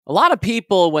A lot of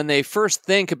people, when they first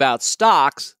think about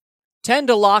stocks, tend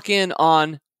to lock in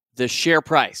on the share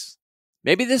price.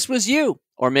 Maybe this was you,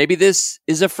 or maybe this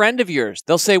is a friend of yours.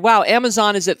 They'll say, wow,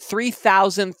 Amazon is at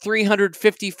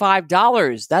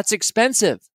 $3,355. That's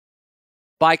expensive.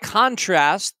 By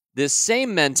contrast, this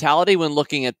same mentality when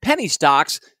looking at penny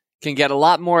stocks can get a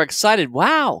lot more excited.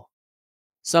 Wow,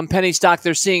 some penny stock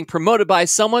they're seeing promoted by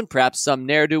someone, perhaps some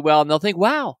ne'er-do-well, and they'll think,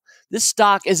 wow, this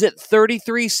stock is at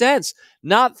 33 cents,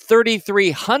 not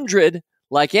 3,300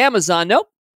 like Amazon. Nope,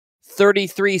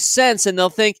 33 cents. And they'll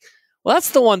think, well,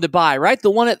 that's the one to buy, right? The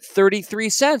one at 33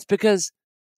 cents, because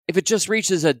if it just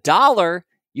reaches $1,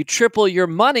 you triple your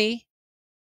money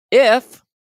if.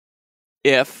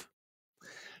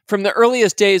 From the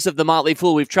earliest days of the Motley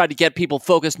Fool, we've tried to get people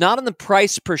focused not on the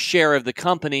price per share of the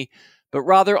company, but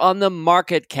rather on the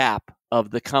market cap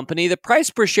of the company. The price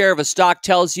per share of a stock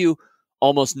tells you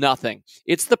almost nothing.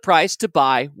 It's the price to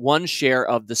buy one share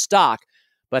of the stock.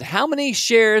 But how many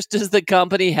shares does the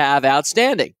company have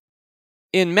outstanding?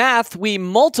 In math, we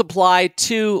multiply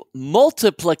two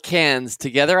multiplicands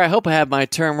together. I hope I have my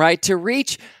term right, to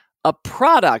reach a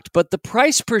product, but the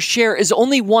price per share is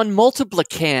only one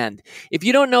multiplicand. If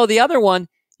you don't know the other one,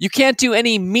 you can't do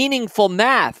any meaningful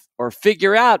math or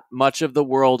figure out much of the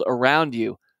world around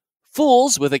you.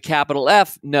 Fools with a capital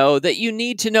F know that you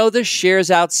need to know the shares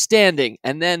outstanding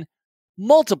and then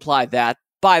multiply that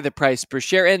by the price per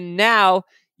share, and now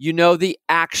you know the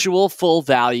actual full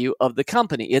value of the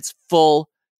company. Its full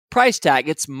price tag,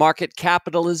 its market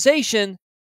capitalization,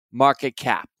 market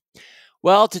cap.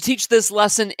 Well, to teach this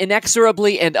lesson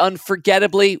inexorably and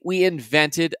unforgettably, we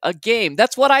invented a game.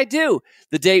 That's what I do.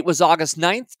 The date was August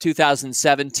 9th,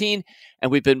 2017,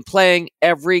 and we've been playing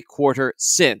every quarter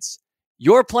since.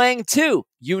 You're playing too.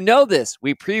 You know this.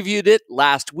 We previewed it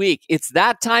last week. It's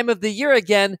that time of the year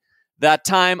again, that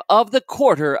time of the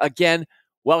quarter again,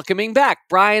 welcoming back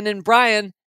Brian and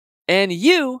Brian and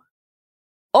you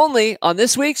only on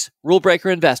this week's Rule Breaker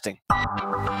Investing.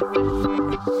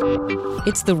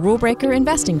 It's the Rule Breaker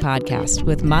Investing Podcast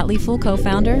with Motley Fool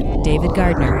co-founder David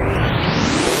Gardner.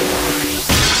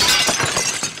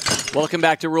 Welcome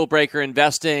back to Rule Breaker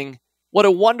Investing. What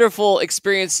a wonderful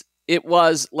experience it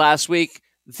was last week.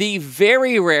 The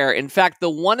very rare, in fact, the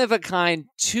one-of-a-kind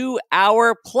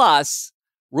 2-hour plus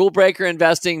Rule Breaker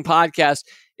Investing podcast.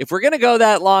 If we're going to go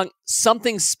that long,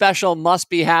 something special must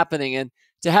be happening. And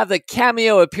to have the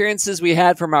cameo appearances we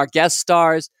had from our guest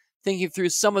stars, thinking through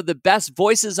some of the best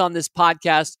voices on this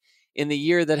podcast in the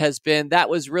year that has been, that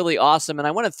was really awesome. And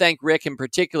I want to thank Rick in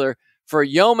particular for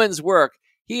yeoman's work.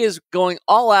 He is going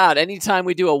all out anytime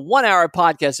we do a 1-hour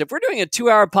podcast. If we're doing a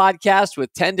 2-hour podcast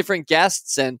with 10 different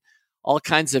guests and all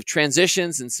kinds of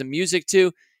transitions and some music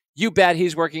too, you bet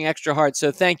he's working extra hard.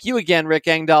 So thank you again, Rick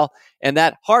Engdahl. And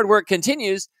that hard work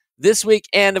continues this week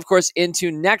and, of course,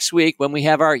 into next week when we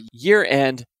have our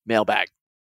year-end mailbag.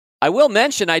 I will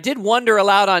mention, I did wonder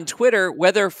aloud on Twitter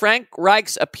whether Frank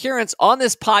Reich's appearance on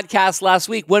this podcast last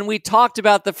week when we talked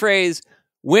about the phrase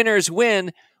winners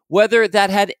win, whether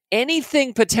that had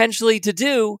anything potentially to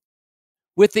do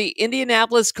with the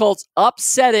Indianapolis Colts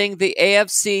upsetting the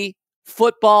AFC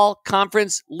football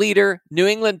conference leader, New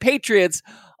England Patriots,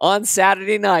 on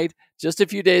Saturday night, just a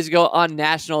few days ago on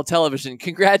national television.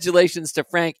 Congratulations to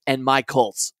Frank and my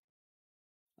Colts.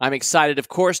 I'm excited, of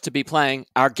course, to be playing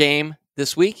our game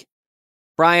this week.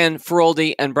 Brian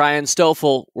Feroldi and Brian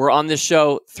Stoffel were on this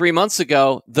show 3 months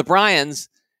ago, the Bryans.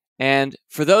 And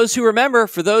for those who remember,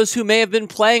 for those who may have been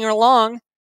playing along,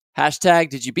 hashtag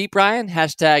did you beat Brian?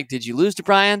 Hashtag did you lose to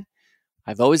Brian?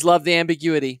 I've always loved the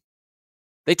ambiguity.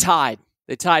 They tied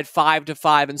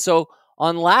 5-5. And so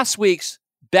on last week's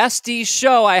Besties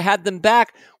show, I had them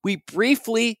back. We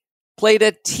briefly played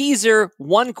a teaser,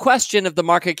 one question of the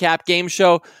Market Cap Game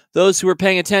Show. Those who were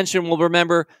paying attention will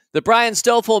remember that Brian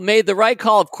Stoffel made the right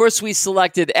call. Of course, we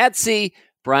selected Etsy.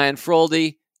 Brian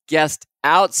Feroldi guessed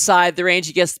outside the range.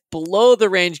 He guessed below the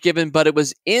range given, but it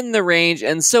was in the range.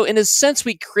 And so in a sense,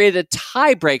 we created a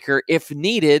tiebreaker if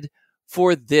needed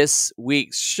for this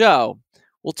week's show.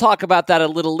 We'll talk about that a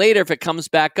little later if it comes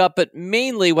back up. But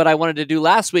mainly what I wanted to do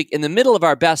last week in the middle of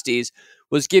our Besties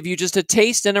was give you just a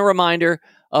taste and a reminder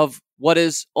of what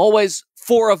is always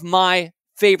 4 of my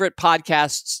favorite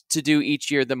podcasts to do each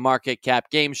year, the Market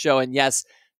Cap Game Show. And yes,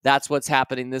 that's what's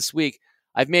happening this week.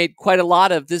 I've made quite a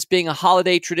lot of this being a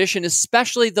holiday tradition,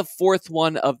 especially the 4th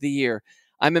one of the year.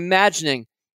 I'm imagining,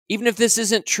 even if this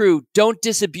isn't true, don't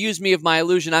disabuse me of my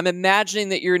illusion. I'm imagining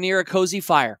that you're near a cozy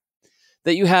fire,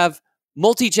 that you have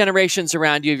multi-generations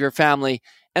around you of your family,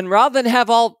 And rather than have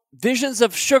all visions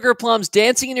of sugar plums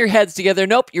dancing in your heads together,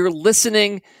 nope, you're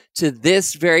listening to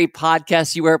this very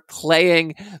podcast. You are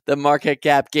playing the Market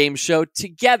Cap Game Show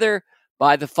together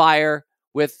by the fire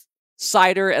with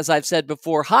cider, as I've said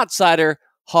before, hot cider,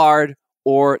 hard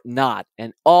or not.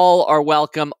 And all are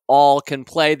welcome, all can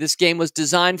play. This game was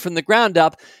designed from the ground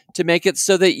up to make it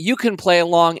so that you can play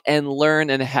along and learn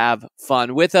and have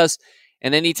fun with us.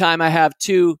 And anytime I have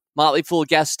two Motley Fool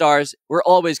guest stars, we're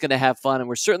always going to have fun. And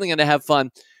we're certainly going to have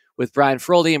fun with Brian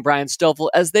Feroldi and Brian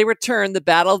Stoffel as they return the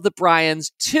Battle of the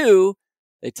Bryans 2.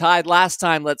 They tied last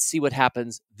time. Let's see what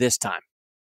happens this time.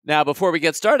 Now, before we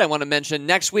get started, I want to mention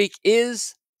next week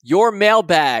is your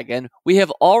mailbag. And we have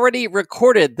already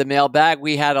recorded the mailbag.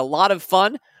 We had a lot of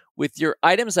fun with your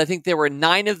items. I think there were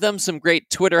 9 of them, some great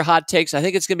Twitter hot takes. I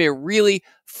think it's going to be a really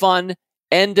fun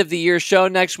end of the year show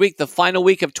next week, the final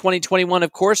week of 2021,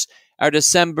 of course, our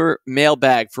December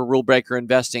mailbag for Rule Breaker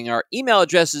Investing. Our email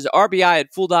address is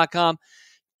rbi@fool.com.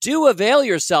 Do avail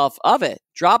yourself of it.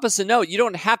 Drop us a note. You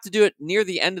don't have to do it near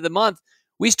the end of the month.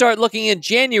 We start looking in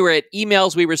January at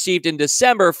emails we received in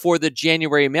December for the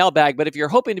January mailbag. But if you're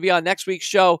hoping to be on next week's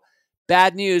show,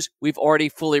 bad news, we've already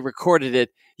fully recorded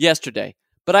it yesterday.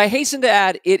 But I hasten to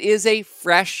add, it is a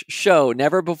fresh show,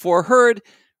 never before heard.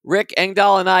 Rick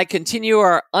Engdahl and I continue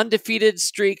our undefeated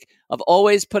streak of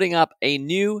always putting up a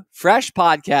new, fresh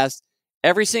podcast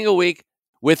every single week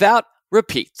without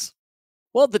repeats.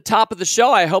 Well, at the top of the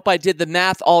show, I hope I did the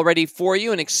math already for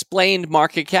you and explained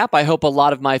market cap. I hope a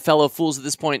lot of my fellow fools at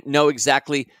this point know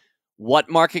exactly what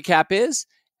market cap is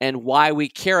and why we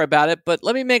care about it. But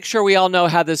let me make sure we all know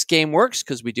how this game works,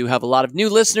 because we do have a lot of new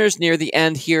listeners near the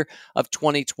end here of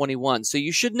 2021. So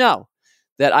you should know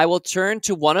that I will turn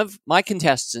to one of my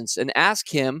contestants and ask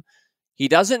him. He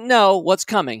doesn't know what's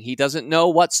coming. He doesn't know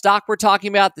what stock we're talking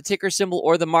about, the ticker symbol,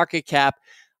 or the market cap.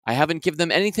 I haven't given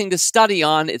them anything to study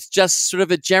on. It's just sort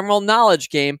of a general knowledge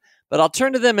game. But I'll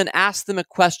turn to them and ask them a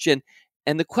question.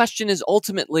 And the question is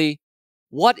ultimately,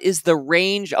 what is the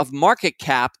range of market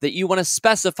cap that you want to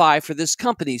specify for this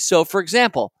company? So, for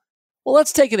example, well,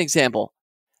 let's take an example.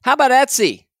 How about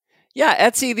Etsy? Yeah,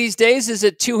 Etsy these days is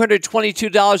at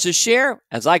 $222 a share,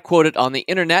 as I quoted on the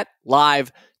internet,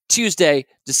 live Tuesday,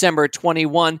 December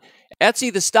 21.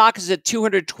 Etsy, the stock is at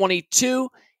 222.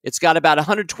 It's got about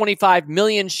 125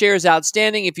 million shares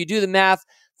outstanding. If you do the math,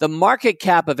 the market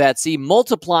cap of Etsy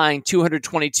multiplying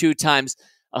 222 times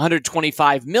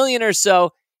 125 million or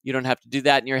so, you don't have to do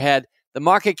that in your head. The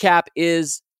market cap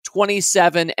is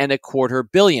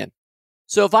 27.25 billion.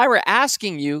 So if I were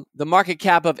asking you the market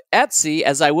cap of Etsy,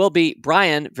 as I will be,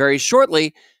 Brian, very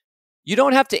shortly, you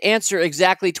don't have to answer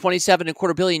exactly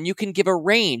 27.25 billion. You can give a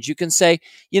range. You can say,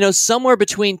 somewhere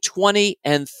between 20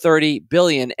 and 30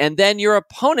 billion. And then your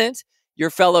opponent, your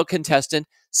fellow contestant,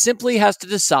 simply has to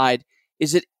decide,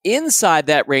 is it inside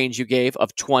that range you gave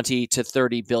of 20 to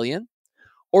 30 billion,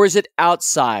 or is it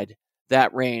outside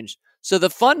that range? So the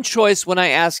fun choice when I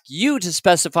ask you to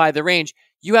specify the range,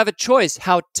 you have a choice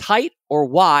how tight or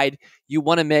wide you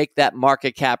want to make that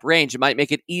market cap range. It might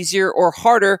make it easier or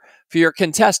harder for your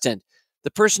contestant.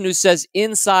 The person who says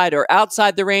inside or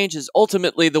outside the range is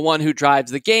ultimately the one who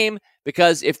drives the game,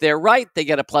 because if they're right, they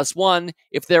get a +1.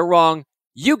 If they're wrong,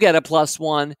 you get a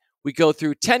 +1. We go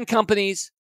through 10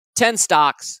 companies, 10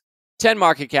 stocks, 10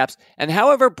 market caps, and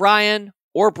however Brian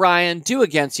or Brian do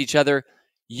against each other,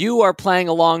 you are playing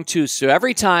along too. So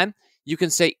every time you can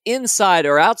say inside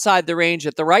or outside the range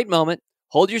at the right moment,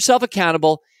 hold yourself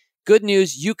accountable. Good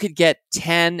news, you could get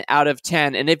 10 out of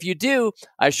 10. And if you do,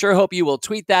 I sure hope you will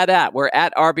tweet that at. We're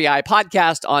at RBI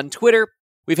Podcast on Twitter.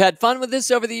 We've had fun with this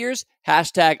over the years.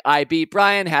 Hashtag I beat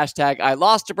Brian. Hashtag I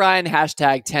lost to Brian.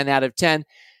 Hashtag 10 out of 10.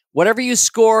 Whatever you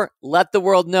score, let the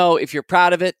world know if you're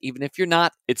proud of it, even if you're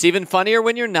not. It's even funnier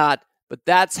when you're not. But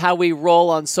that's how we roll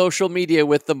on social media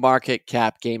with the Market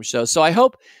Cap Game Show. So I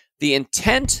hope the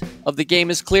intent of the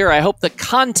game is clear. I hope the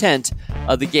content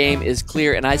of the game is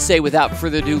clear. And I say, without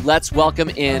further ado, let's welcome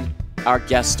in our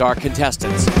guest star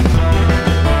contestants.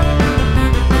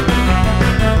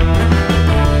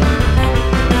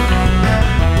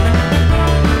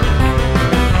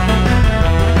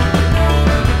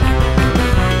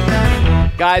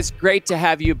 Guys, great to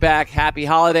have you back. Happy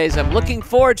holidays. I'm looking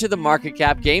forward to the Market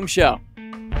Cap Game Show.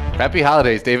 Happy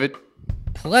holidays, David.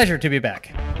 Pleasure to be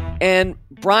back. And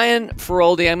Brian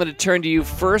Feroldi, I'm going to turn to you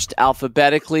first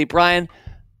alphabetically. Brian,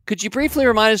 could you briefly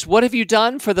remind us, what have you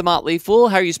done for the Motley Fool?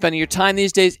 How are you spending your time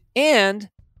these days? And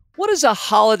what is a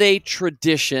holiday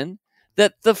tradition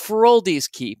that the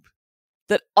Feroldis keep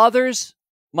that others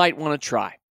might want to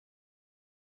try?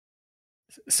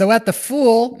 So at the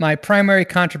Fool, my primary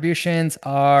contributions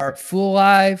are Fool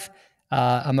Live,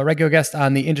 I'm a regular guest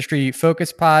on the Industry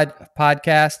Focus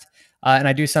podcast, and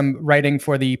I do some writing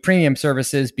for the premium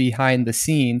services behind the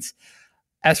scenes.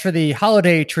 As for the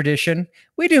holiday tradition,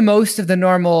 we do most of the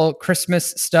normal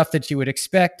Christmas stuff that you would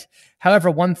expect.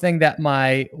 However, one thing that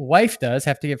my wife does,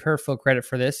 have to give her full credit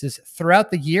for this, is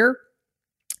throughout the year,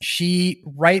 she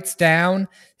writes down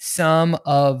some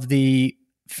of the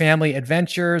family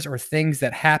adventures or things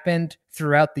that happened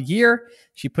throughout the year.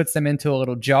 She puts them into a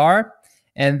little jar.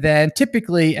 And then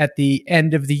typically at the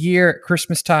end of the year, at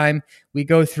Christmas time, we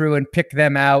go through and pick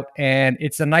them out. And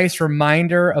it's a nice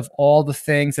reminder of all the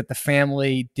things that the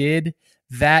family did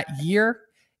that year.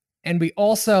 And we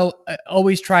also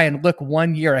always try and look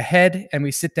 1 year ahead, and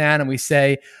we sit down and we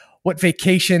say, what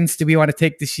vacations do we want to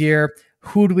take this year?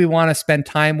 Who do we want to spend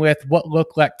time with? What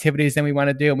local activities then we want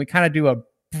to do? And we kind of do a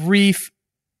brief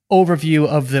overview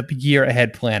of the year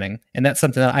ahead planning. And that's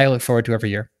something that I look forward to every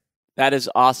year. That is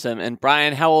awesome. And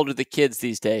Brian, how old are the kids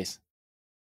these days?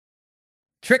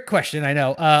 Trick question, I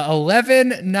know.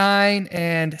 11, 9,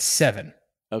 and 7.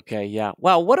 Okay, yeah.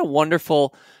 Wow, what a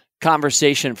wonderful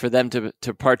conversation for them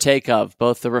to partake of,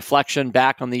 both the reflection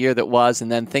back on the year that was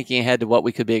and then thinking ahead to what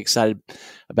we could be excited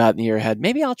about in the year ahead.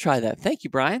 Maybe I'll try that. Thank you,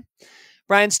 Brian.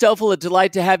 Brian Stoffel, a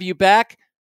delight to have you back.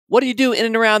 What do you do in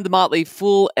and around the Motley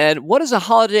Fool, and what is a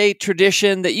holiday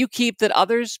tradition that you keep that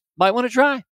others might want to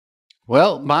try?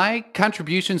 Well, my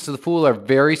contributions to the Fool are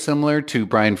very similar to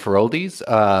Brian Feroldi's.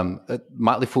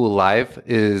 Motley Fool Live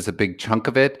is a big chunk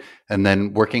of it, and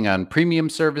then working on premium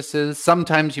services.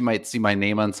 Sometimes you might see my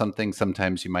name on something,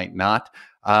 sometimes you might not.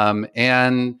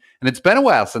 And it's been a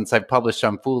while since I've published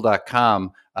on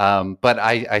Fool.com, but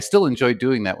I still enjoy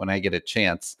doing that when I get a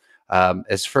chance.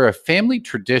 As for a family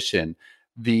tradition,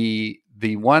 the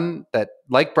one that,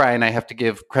 like Brian, I have to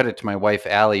give credit to my wife,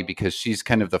 Allie, because she's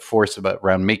kind of the force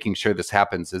around making sure this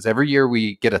happens, is every year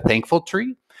we get a thankful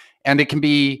tree, and it can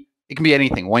be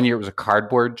anything. One year it was a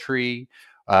cardboard tree.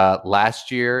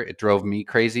 Last year it drove me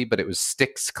crazy, but it was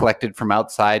sticks collected from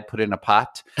outside, put in a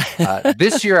pot.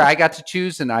 This year I got to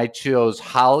choose, and I chose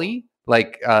holly,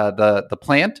 like the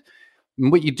plant.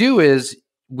 And what you do is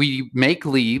we make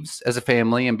leaves as a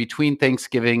family, and between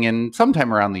Thanksgiving and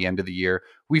sometime around the end of the year,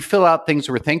 we fill out things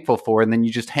we're thankful for, and then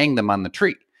you just hang them on the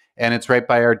tree. And it's right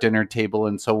by our dinner table.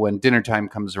 And so when dinner time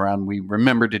comes around, we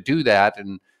remember to do that.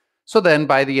 And so then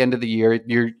by the end of the year,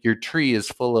 your tree is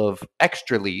full of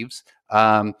extra leaves.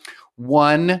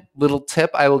 One little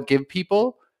tip I will give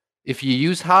people: if you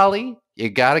use holly, you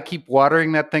got to keep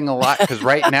watering that thing a lot, because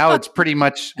right now it's pretty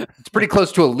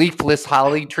close to a leafless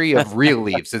holly tree of real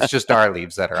leaves. It's just our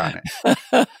leaves that are on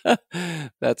it.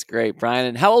 That's great, Brian.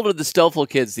 And how old are the Stoffel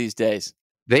kids these days?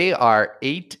 They are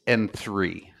 8 and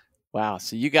 3. Wow.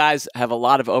 So you guys have a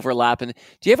lot of overlap. And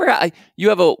do you ever, you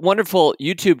have a wonderful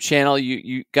YouTube channel.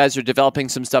 You guys are developing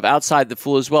some stuff outside the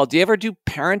Fool as well. Do you ever do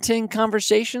parenting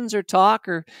conversations or talk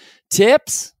or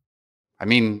tips? I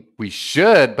mean, we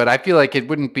should, but I feel like it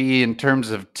wouldn't be in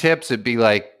terms of tips. It'd be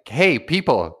like, hey,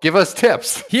 people, give us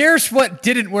tips. Here's what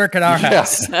didn't work at our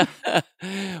house.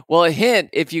 Well, a hint,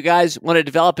 if you guys want to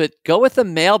develop it, go with the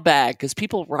mailbag, because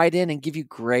people write in and give you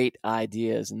great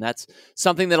ideas. And that's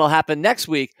something that'll happen next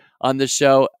week on the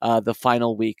show, the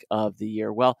final week of the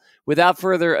year. Well, without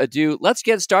further ado, let's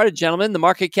get started, gentlemen. The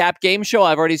Market Cap Game Show.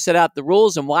 I've already set out the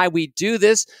rules and why we do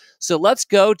this. So let's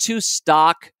go to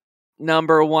stock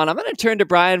number one. I'm going to turn to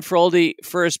Brian Feroldi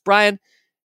first. Brian, do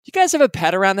you guys have a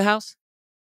pet around the house?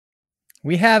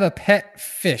 We have a pet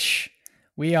fish.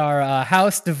 We are a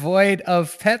house devoid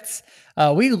of pets.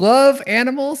 We love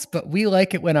animals, but we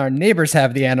like it when our neighbors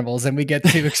have the animals and we get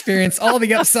to experience all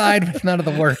the upside with none of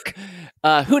the work.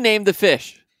 Who named the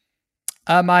fish?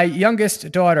 My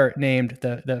youngest daughter named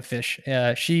the fish.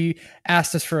 She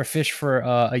asked us for a fish for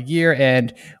a year,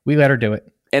 and we let her do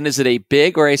it. And is it a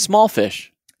big or a small fish?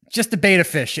 Just a beta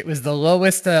fish. It was the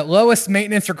lowest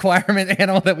maintenance requirement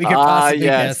animal that we could possibly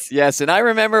guess. Yes. And I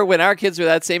remember when our kids were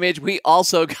that same age, we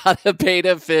also got a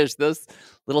beta fish. Those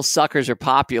little suckers are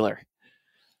popular.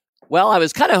 Well, I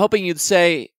was kind of hoping you'd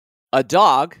say a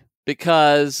dog,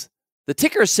 because the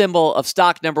ticker symbol of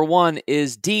stock number one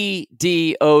is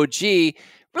DDOG.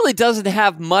 Really doesn't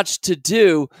have much to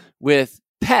do with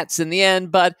pets in the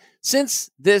end, but since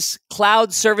this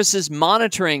cloud services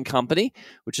monitoring company,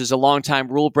 which is a longtime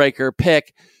rule breaker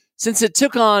pick, since it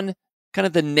took on kind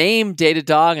of the name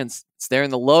Datadog and it's there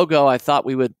in the logo, I thought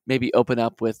we would maybe open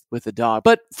up with a dog.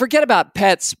 But forget about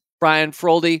pets, Brian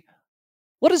Feroldi.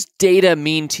 What does data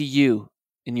mean to you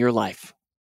in your life?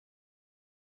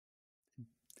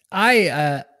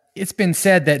 It's been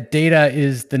said that data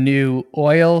is the new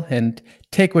oil, and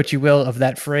take what you will of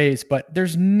that phrase, but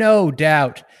there's no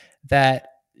doubt that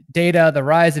data, the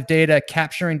rise of data,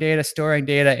 capturing data, storing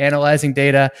data, analyzing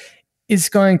data is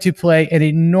going to play an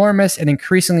enormous and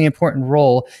increasingly important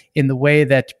role in the way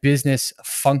that business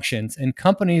functions. And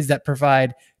companies that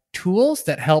provide tools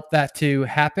that help that to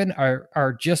happen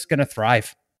are just going to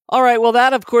thrive. All right. Well,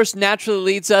 that, of course, naturally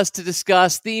leads us to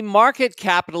discuss the market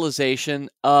capitalization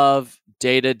of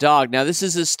Datadog. Now, this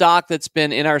is a stock that's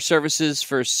been in our services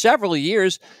for several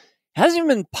years. Hasn't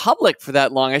even been public for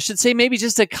that long. I should say maybe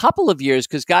just a couple of years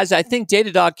because, guys, I think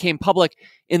Datadog came public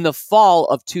in the fall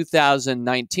of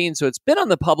 2019. So it's been on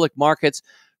the public markets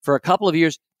for a couple of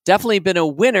years. Definitely been a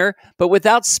winner, but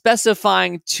without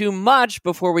specifying too much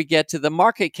before we get to the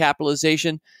market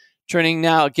capitalization, turning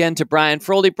now again to Brian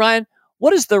Feroldi. Brian,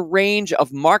 what is the range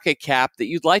of market cap that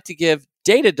you'd like to give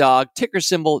Datadog, ticker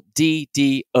symbol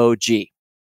DDOG?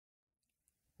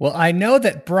 Well, I know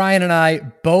that Brian and I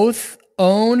both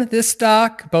own this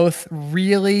stock, both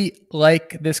really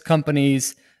like this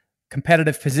company's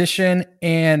competitive position,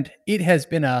 and it has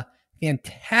been a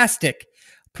fantastic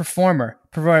performer,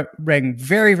 providing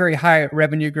very, very high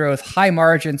revenue growth, high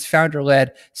margins,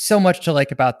 founder-led, so much to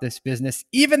like about this business,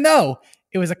 even though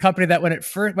it was a company that when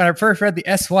I first read the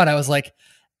S1, I was like,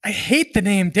 I hate the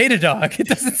name Datadog. It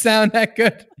doesn't sound that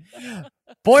good.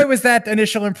 Boy, was that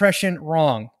initial impression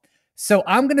wrong. So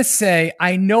I'm going to say,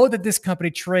 I know that this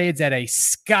company trades at a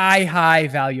sky-high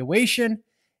valuation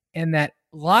and that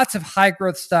lots of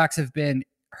high-growth stocks have been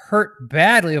hurt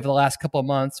badly over the last couple of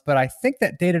months, but I think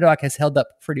that Datadog has held up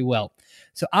pretty well.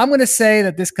 So I'm going to say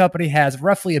that this company has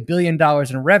roughly $1 billion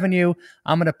in revenue.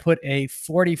 I'm going to put a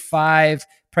 45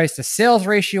 price to sales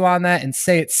ratio on that and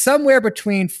say it's somewhere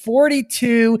between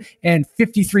 $42 and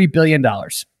 $53 billion.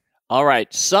 All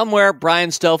right, somewhere,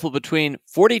 Brian Stoffel, between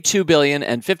 $42 billion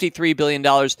and $53 billion.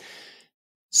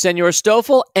 Senor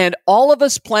Stoffel, and all of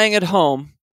us playing at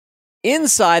home,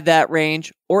 inside that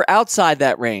range or outside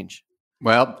that range?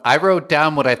 Well, I wrote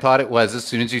down what I thought it was as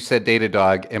soon as you said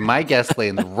Datadog, and my guess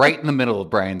lands right in the middle of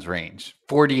Brian's range.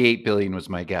 48 billion was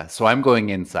my guess, so I'm going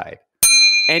inside.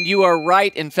 And you are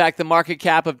right. In fact, the market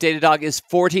cap of Datadog is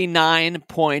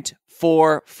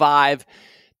 $49.45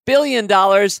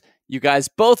 billion. You guys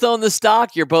both own the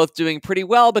stock. You're both doing pretty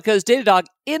well because Datadog,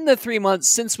 in the 3 months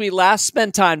since we last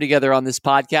spent time together on this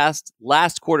podcast,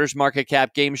 last quarter's market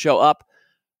cap game show up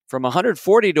from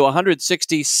 140 to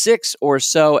 166 or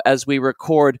so as we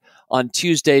record on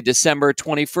Tuesday, December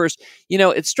 21st. You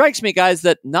know, it strikes me, guys,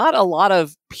 that not a lot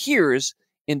of peers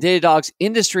in Datadog's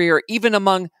industry or even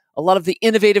among a lot of the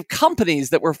innovative companies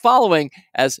that we're following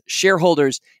as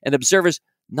shareholders and observers,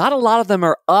 not a lot of them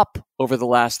are up over the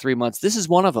last 3 months. This is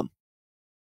one of them.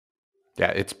 Yeah,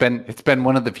 it's been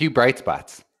one of the few bright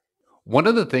spots. One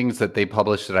of the things that they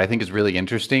publish that I think is really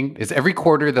interesting is every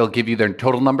quarter they'll give you their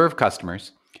total number of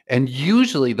customers. And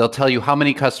usually they'll tell you how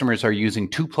many customers are using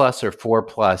 2+ or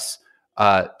 4+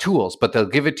 tools, but they'll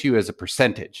give it to you as a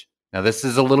percentage. Now, this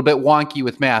is a little bit wonky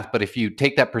with math, but if you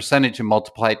take that percentage and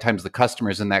multiply it times the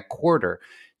customers in that quarter,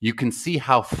 you can see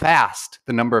how fast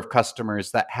the number of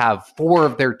customers that have 4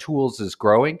 of their tools is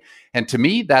growing. And to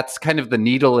me, that's kind of the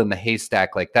needle in the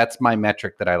haystack. Like, that's my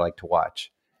metric that I like to watch.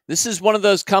 This is one of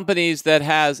those companies that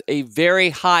has a very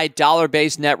high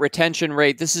dollar-based net retention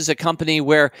rate. This is a company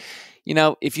where, you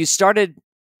know, if you started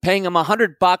paying them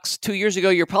 $100 2 years ago,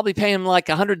 you're probably paying them like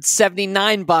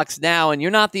 $179 now, and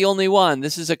you're not the only one.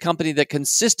 This is a company that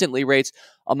consistently rates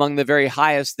among the very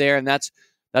highest there, and that's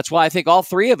why I think all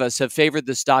three of us have favored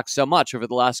the stock so much over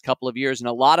the last couple of years, and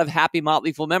a lot of happy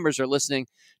Motley Fool members are listening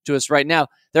to us right now.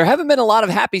 There haven't been a lot of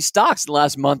happy stocks in the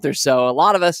last month or so. A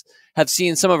lot of us have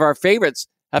seen some of our favorites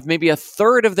have maybe a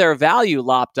third of their value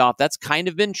lopped off. That's kind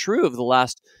of been true of the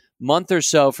last month or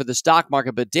so for the stock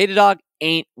market, but Datadog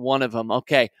ain't one of them.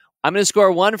 Okay, I'm going to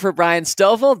score 1 for Brian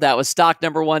Stoffel. That was stock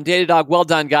number 1, Datadog. Well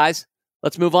done, guys.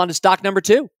 Let's move on to stock number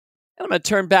 2. And I'm going to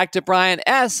turn back to Brian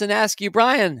S. and ask you,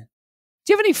 Brian,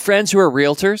 do you have any friends who are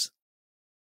realtors?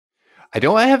 I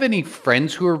don't have any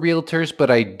friends who are realtors, but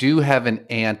I do have an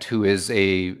aunt who is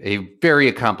a very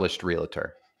accomplished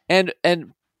realtor. And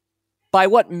by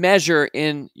what measure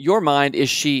in your mind is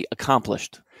she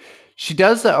accomplished? She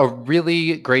does a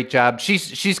really great job.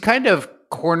 She's kind of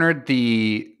cornered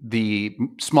the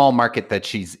small market that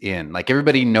she's in. Like,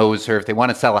 everybody knows her. If they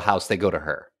want to sell a house, they go to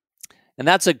her. And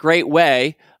that's a great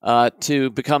way to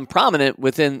become prominent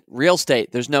within real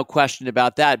estate. There's no question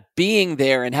about that. Being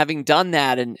there and having done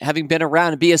that and having been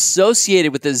around and be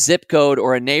associated with a zip code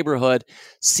or a neighborhood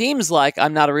seems like,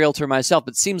 I'm not a realtor myself,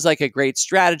 but seems like a great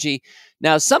strategy.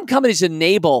 Now, some companies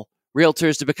enable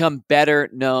realtors to become better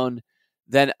known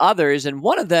than others, and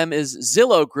one of them is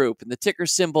Zillow Group, and the ticker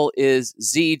symbol is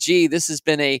ZG. This has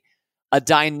been a a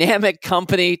dynamic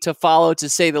company to follow, to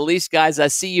say the least, guys. I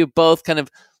see you both kind of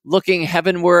looking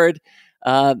heavenward,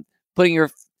 putting your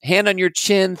hand on your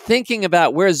chin, thinking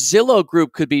about where Zillow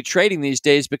Group could be trading these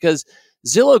days, because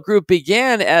Zillow Group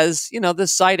began as, the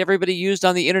site everybody used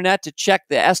on the internet to check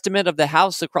the estimate of the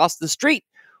house across the street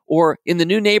or in the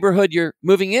new neighborhood you're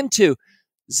moving into.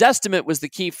 Zestimate was the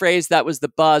key phrase. That was the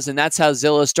buzz, and that's how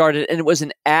Zillow started, and it was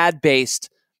an ad-based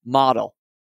model.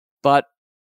 But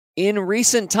in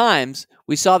recent times,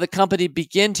 we saw the company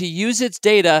begin to use its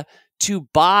data to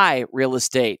buy real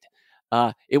estate.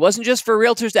 It wasn't just for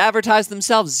realtors to advertise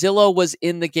themselves. Zillow was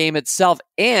in the game itself.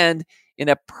 And in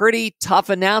a pretty tough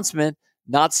announcement,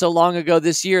 not so long ago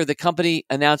this year, the company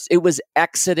announced it was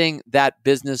exiting that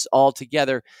business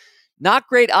altogether. Not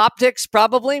great optics,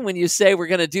 probably, when you say we're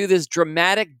going to do this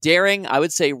dramatic, daring, I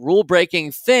would say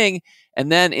rule-breaking thing,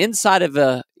 and then inside of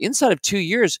 2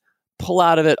 years, pull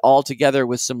out of it altogether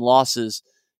with some losses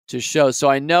to show. So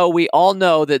I know we all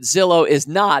know that Zillow is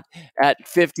not at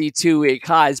 52-week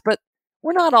highs, but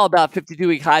we're not all about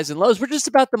 52-week highs and lows. We're just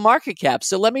about the market cap.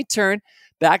 So let me turn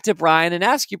back to Brian and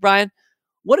ask you, Brian,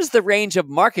 what is the range of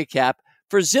market cap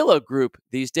for Zillow Group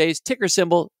these days? Ticker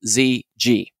symbol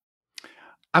ZG.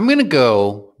 I'm going to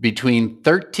go between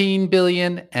 13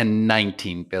 billion and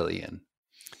 19 billion.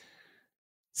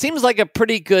 Seems like a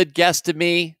pretty good guess to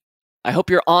me. I hope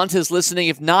your aunt is listening.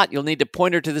 If not, you'll need to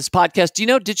point her to this podcast. Do you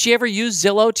know, did she ever use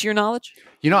Zillow, to your knowledge?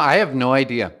 I have no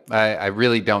idea. I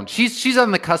really don't. She's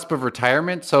on the cusp of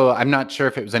retirement, so I'm not sure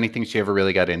if it was anything she ever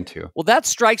really got into. Well, that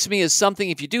strikes me as something,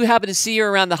 if you do happen to see her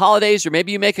around the holidays, or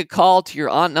maybe you make a call to your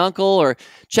aunt and uncle or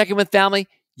check in with family,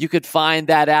 you could find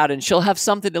that out, and she'll have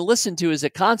something to listen to as a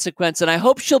consequence. And I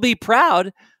hope she'll be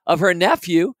proud of her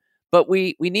nephew. But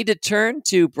we need to turn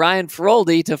to Brian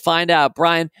Feroldi to find out.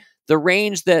 Brian, the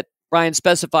range that Brian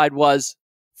specified was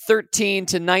 13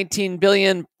 to 19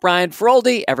 billion. Brian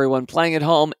Feroldi, everyone playing at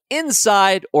home,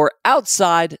 inside or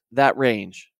outside that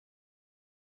range?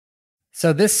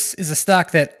 So this is a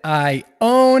stock that I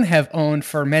have owned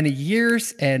for many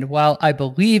years. And while I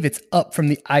believe it's up from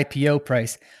the IPO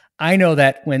price, I know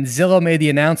that when Zillow made the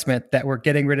announcement that we're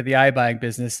getting rid of the iBuying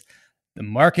business, the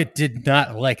market did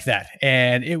not like that.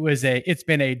 And it's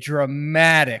been a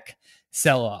dramatic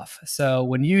sell-off. So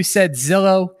when you said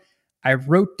Zillow, I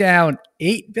wrote down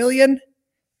 8 billion,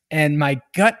 and my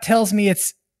gut tells me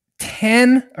it's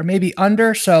 10 or maybe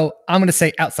under. So I'm going to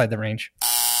say outside the range.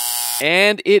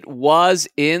 And it was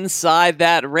inside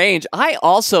that range. I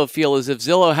also feel as if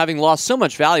Zillow, having lost so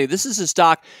much value, this is a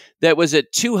stock that was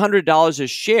at $200 a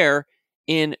share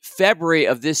in February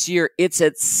of this year. It's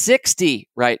at 60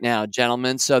 right now,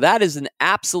 gentlemen. So that is an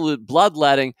absolute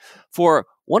bloodletting for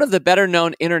one of the better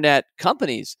known internet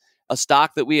companies, a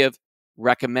stock that we have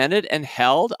recommended and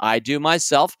held, I do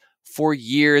myself, for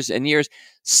years and years.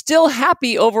 Still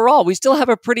happy overall. We still have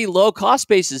a pretty low cost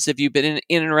basis if you've been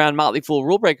in and around Motley Fool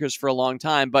Rule Breakers for a long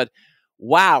time. But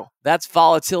wow, that's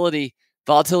volatility.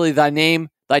 Volatility,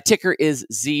 thy ticker is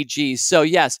ZG. So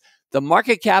yes, the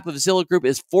market cap of Zillow Group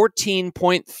is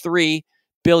 14.3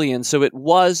 billion. So it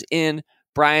was in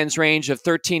Brian's range of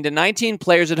 13 to 19.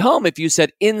 Players at home, if you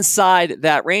said inside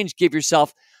that range, give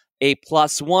yourself a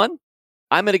 +1.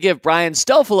 I'm going to give Brian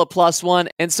Stoffel a +1.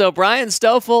 And so, Brian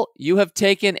Stoffel, you have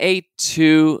taken a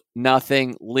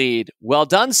 2-0 lead. Well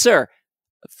done, sir.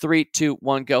 3, 2,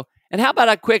 1, go. And how about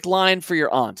a quick line for your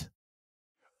aunt?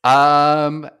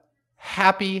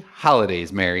 Happy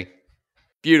holidays, Mary.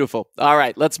 Beautiful. All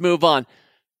right, let's move on.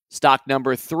 Stock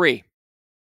number 3.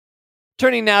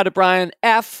 Turning now to Brian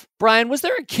F. Brian, was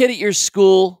there a kid at your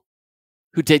school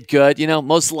who did good,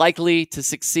 most likely to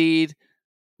succeed?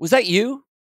 Was that you?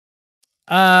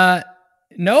 No,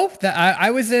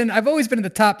 I've always been in the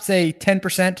top, say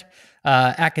 10%,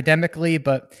 academically,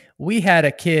 but we had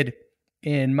a kid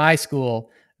in my school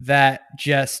that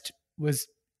just was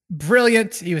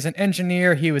brilliant. He was an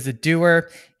engineer. He was a doer.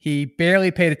 He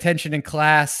barely paid attention in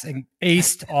class and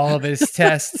aced all of his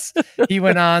tests. He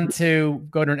went on to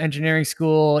go to an engineering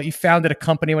school. He founded a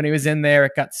company when he was in there.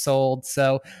 It got sold.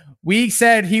 So we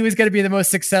said he was going to be the most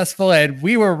successful, and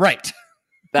we were right.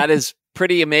 That is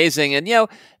pretty amazing. And,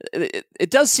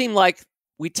 it does seem like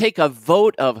we take a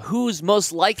vote of who's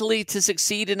most likely to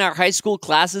succeed in our high school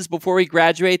classes before we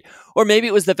graduate, or maybe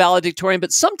it was the valedictorian,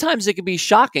 but sometimes it can be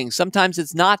shocking. Sometimes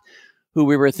it's not who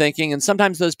we were thinking. And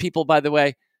sometimes those people, by the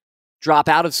way, drop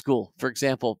out of school. For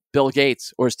example, Bill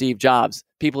Gates or Steve Jobs,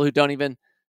 people who don't even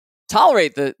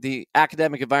tolerate the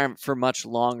academic environment for much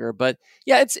longer. But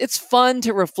yeah, it's fun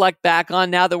to reflect back on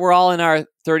now that we're all in our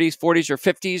 30s, 40s, or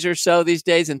 50s or so these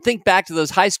days, and think back to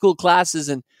those high school classes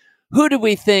and who did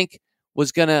we think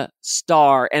was going to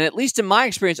star. And at least in my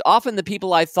experience, often the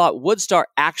people I thought would star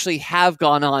actually have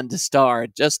gone on to star.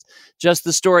 Just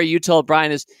the story you told,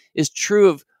 Brian, is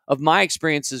true of my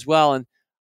experience as well. And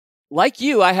like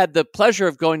you, I had the pleasure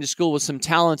of going to school with some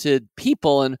talented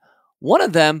people. And one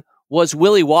of them was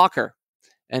Willie Walker.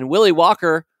 And Willie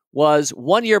Walker was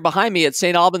 1 year behind me at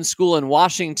St. Albans School in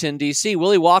Washington, D.C.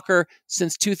 Willie Walker,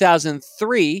 since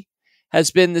 2003,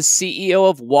 has been the CEO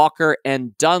of Walker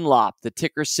and Dunlop. The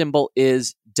ticker symbol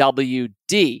is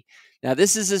WD. Now,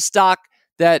 this is a stock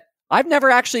that I've never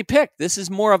actually picked. This is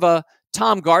more of a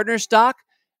Tom Gardner stock.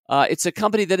 It's a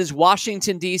company that is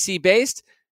Washington, D.C. based.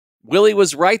 Willie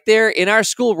was right there in our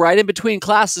school, right in between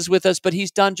classes with us, but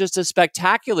he's done just a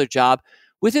spectacular job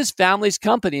with his family's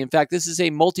company. In fact, this is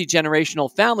a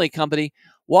multi-generational family company.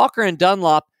 Walker and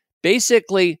Dunlop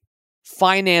basically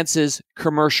finances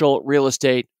commercial real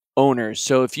estate owners.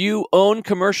 So if you own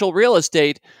commercial real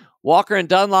estate, Walker and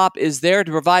Dunlop is there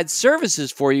to provide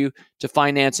services for you to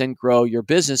finance and grow your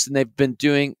business, and they've been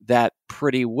doing that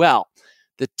pretty well.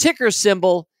 The ticker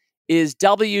symbol is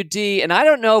WD, and I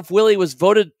don't know if Willie was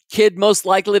voted kid most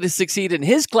likely to succeed in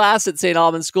his class at St.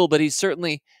 Albans School, but he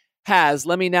certainly has.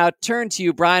 Let me now turn to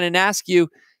you, Brian, and ask you,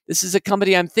 this is a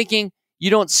company I'm thinking you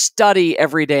don't study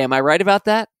every day. Am I right about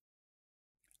that?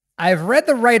 I've read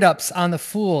the write-ups on the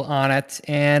Fool on it,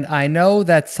 and I know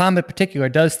that Tom in particular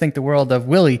does think the world of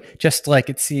Willie, just like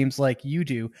it seems like you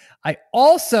do. I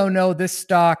also know this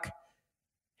stock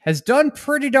has done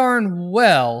pretty darn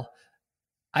well.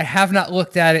 I have not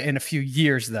looked at it in a few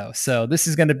years, though, so this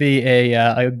is going to be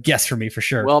a guess for me for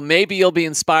sure. Well, maybe you'll be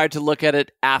inspired to look at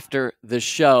it after the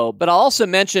show. But I'll also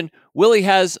mention Willie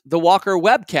has the Walker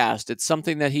webcast. It's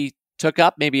something that he took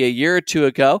up maybe a year or two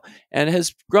ago and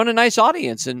has grown a nice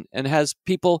audience and has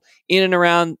people in and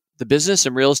around the business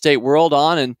and real estate world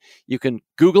on. And you can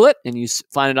Google it and you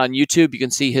find it on YouTube. You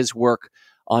can see his work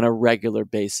on a regular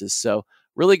basis. So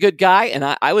really good guy. And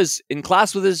I was in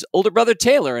class with his older brother,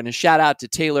 Taylor, and a shout out to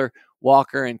Taylor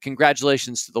Walker and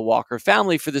congratulations to the Walker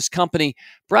family for this company.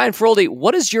 Brian Feroldi,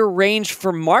 what is your range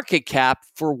for market cap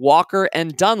for Walker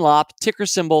and Dunlop, ticker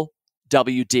symbol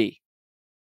WD?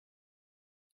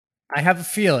 I have a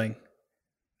feeling,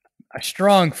 a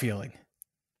strong feeling,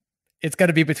 it's got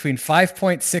to be between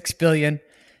 5.6 billion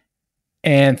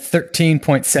and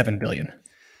 13.7 billion.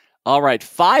 All right,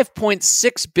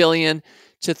 5.6 billion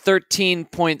to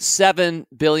 13.7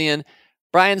 billion.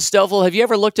 Brian Stoffel, have you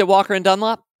ever looked at Walker and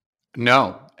Dunlop?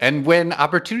 No. And when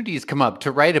opportunities come up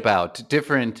to write about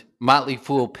different Motley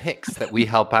Fool picks that we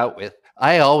help out with,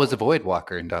 I always avoid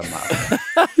Walker and Dunlop.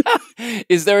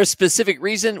 Is there a specific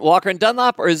reason, Walker and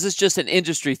Dunlop, or is this just an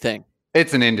industry thing?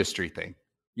 It's an industry thing.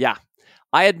 Yeah.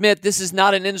 I admit this is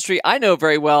not an industry I know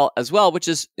very well as well, which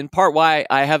is in part why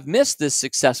I have missed this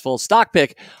successful stock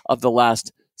pick of the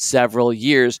last several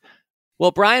years. Well,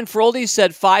 Brian Feroldi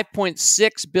said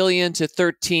 5.6 billion to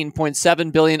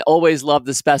 13.7 billion. Always love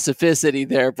the specificity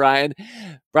there, Brian.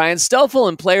 Brian Stoffel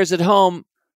and players at home,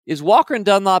 is Walker and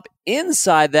Dunlop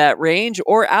inside that range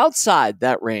or outside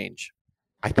that range?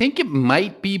 I think it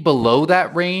might be below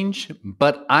that range,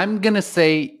 but I'm going to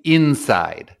say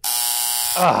inside.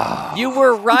 Oh. You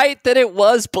were right that it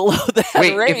was below that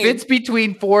range. Wait, if it's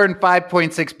between 4 and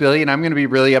 5.6 billion, I'm going to be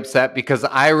really upset because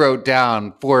I wrote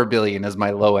down 4 billion as my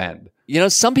low end. You know,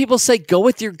 some people say go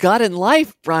with your gut in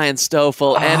life, Brian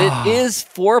Stoffel, and it is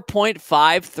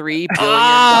 $4.53 billion.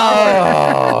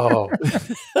 Oh.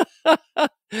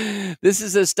 This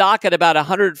is a stock at about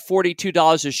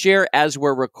 $142 a share as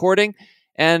we're recording.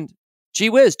 And gee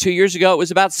whiz, 2 years ago, it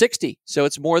was about 60. So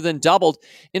it's more than doubled.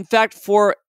 In fact,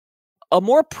 for a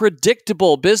more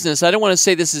predictable business, I don't want to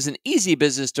say this is an easy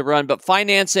business to run, but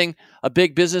financing a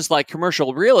big business like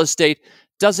commercial real estate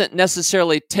doesn't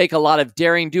necessarily take a lot of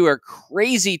daring do or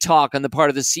crazy talk on the part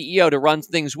of the CEO to run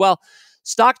things well.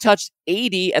 Stock touched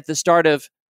 80 at the start of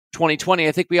 2020.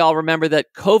 I think we all remember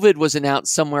that COVID was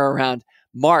announced somewhere around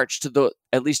March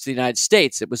at least to the United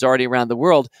States. It was already around the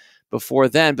world before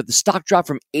then, but the stock dropped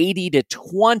from 80 to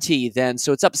 20 then.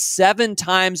 So it's up 7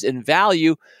 times in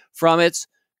value from its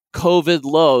COVID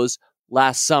lows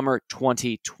last summer,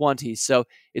 2020. So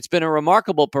it's been a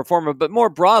remarkable performer, but more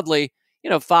broadly,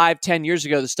 5-10 years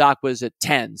ago, the stock was at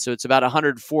 10. So it's about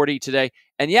 140 today.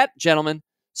 And yet, gentlemen,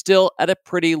 still at a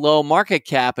pretty low market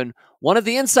cap. And one of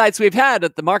the insights we've had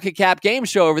at the Market Cap Game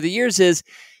Show over the years is,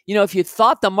 if you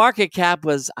thought the market cap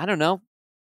was,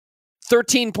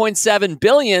 13.7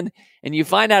 billion, and you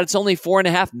find out it's only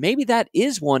 4.5, maybe that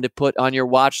is one to put on your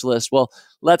watch list. Well,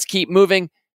 let's keep moving.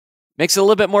 Makes it a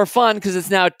little bit more fun because it's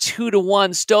now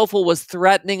 2-1. Stoffel was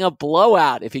threatening a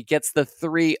blowout if he gets the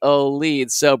 3-0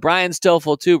 lead. So Brian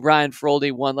Stoffel 2, Brian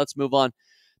Feroldi 1. Let's move on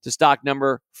to stock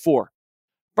number 4.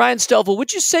 Brian Stoffel,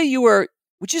 would you say you're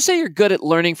good at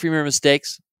learning from your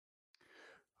mistakes?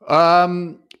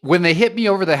 When they hit me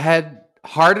over the head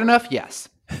hard enough, yes.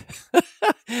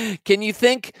 Can you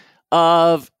think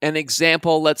of an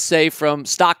example, let's say from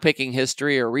stock picking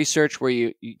history or research, where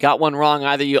you got one wrong,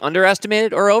 either you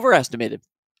underestimated or overestimated?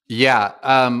 Yeah,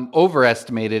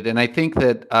 overestimated. And I think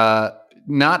that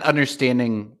not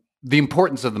understanding the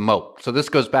importance of the moat. So this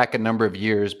goes back a number of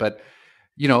years, but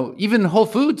even Whole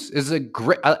Foods is a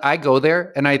great, I go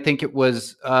there and I think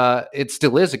it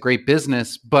still is a great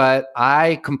business, but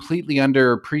I completely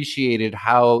underappreciated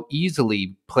how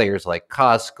easily players like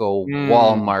Costco,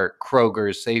 Walmart, Kroger,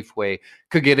 Safeway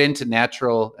could get into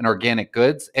natural and organic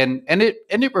goods. And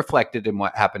it reflected in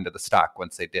what happened to the stock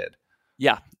once they did.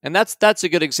 Yeah, and that's a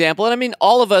good example. And I mean,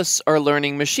 all of us are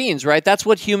learning machines, right? That's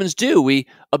what humans do. We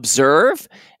observe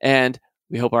and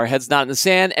we hope our head's not in the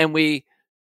sand, and we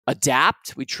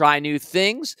adapt. We try new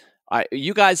things.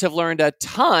 You guys have learned a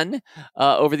ton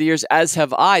over the years, as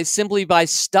have I, simply by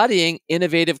studying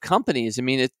innovative companies. I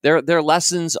mean, they're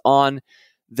lessons on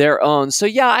their own. So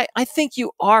yeah, I think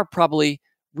you are probably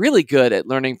really good at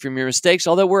learning from your mistakes,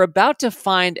 although we're about to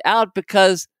find out,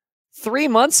 because 3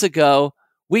 months ago,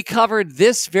 we covered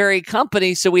this very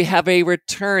company, so we have a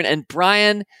return. And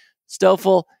Brian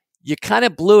Stoffel, you kind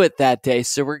of blew it that day.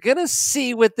 So we're going to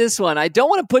see with this one. I don't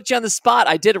want to put you on the spot.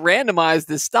 I did randomize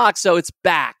this stock, so it's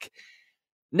back.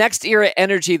 Next Era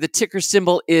Energy, the ticker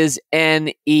symbol is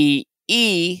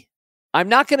NEE. I'm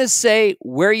not going to say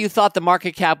where you thought the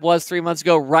market cap was 3 months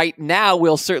ago. Right now,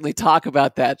 we'll certainly talk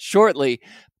about that shortly.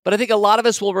 But I think a lot of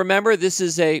us will remember this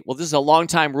is a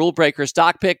longtime rule breaker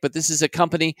stock pick, but this is a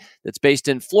company that's based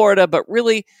in Florida, but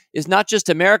really is not just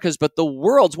America's, but the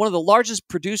world's one of the largest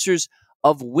producers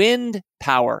of wind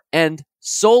power and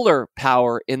solar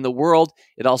power in the world.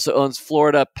 It also owns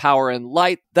Florida Power and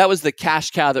Light. That was the cash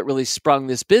cow that really sprung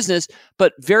this business,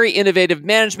 but very innovative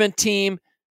management team,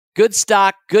 good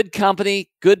stock, good company,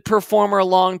 good performer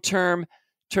long-term.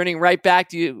 Turning right back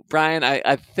to you, Brian,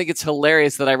 I think it's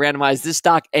hilarious that I randomized this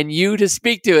stock and you to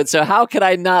speak to it. So how could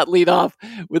I not lead off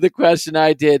with the question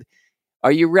I did?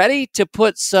 Are you ready to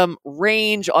put some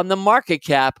range on the market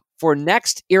cap for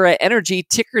Next Era Energy,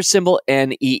 ticker symbol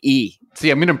NEE? See,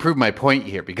 I'm going to prove my point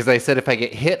here, because I said if I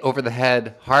get hit over the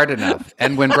head hard enough,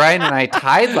 and when Brian and I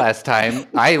tied last time,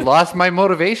 I lost my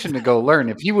motivation to go learn.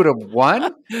 If he would have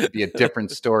won, it'd be a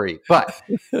different story. But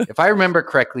if I remember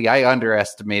correctly, I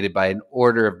underestimated by an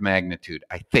order of magnitude,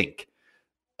 I think.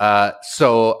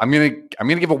 So I'm going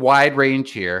to give a wide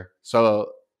range here. So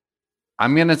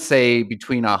I'm going to say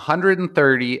between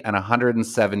 130 and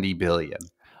 170 billion.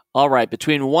 All right,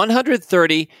 between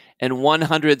 130 and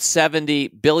 170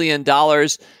 billion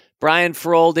dollars. Brian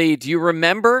Feroldi, do you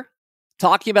remember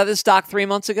talking about this stock 3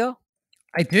 months ago?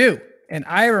 I do. And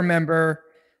I remember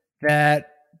that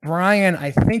Brian,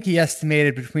 I think he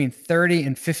estimated between 30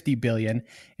 and 50 billion.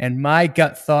 And my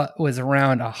gut thought was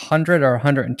around 100 or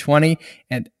 120.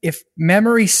 And if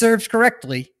memory serves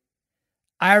correctly,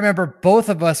 I remember both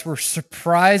of us were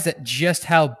surprised at just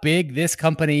how big this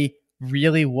company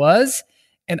really was.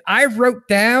 And I wrote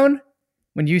down,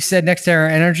 when you said Next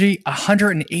Era Energy,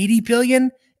 180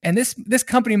 billion. And this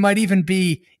company might even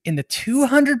be in the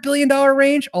 $200 billion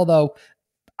range, although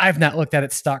I've not looked at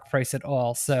its stock price at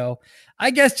all. So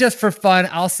I guess just for fun,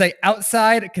 I'll say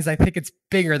outside, because I think it's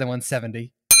bigger than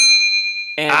 170.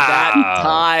 And that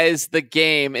ties the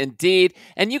game, indeed.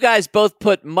 And you guys both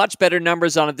put much better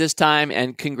numbers on it this time,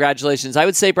 and congratulations. I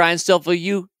would say, Brian Stoffel,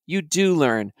 you do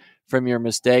learn from your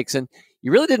mistakes, and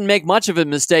you really didn't make much of a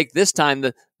mistake this time.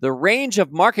 The range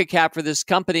of market cap for this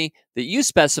company that you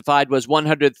specified was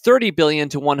 130 billion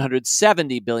to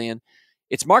 170 billion.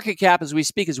 Its market cap as we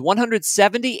speak is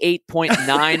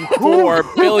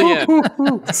 178.94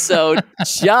 billion. So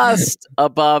just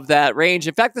above that range.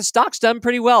 In fact, the stock's done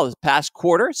pretty well this past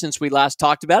quarter since we last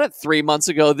talked about it 3 months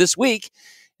ago this week.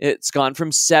 It's gone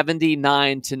from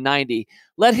 79 to 90.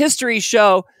 Let history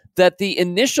show that the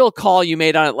initial call you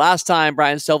made on it last time,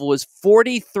 Brian Stoffel, was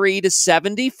 43 to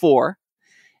 74.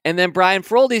 And then Brian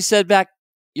Feroldi said back,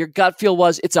 your gut feel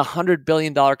was it's a $100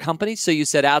 billion company. So you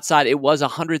said outside it was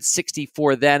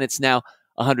 164 then. It's now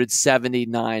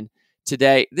 179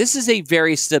 today. This is a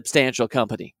very substantial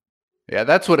company. Yeah,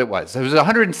 that's what it was. It was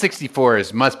 164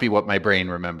 must be what my brain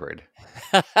remembered.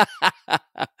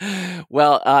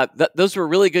 Well, those were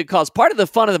really good calls. Part of the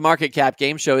fun of the market cap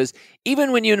game show is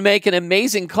even when you make an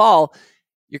amazing call,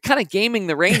 you're kind of gaming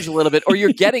the range a little bit, or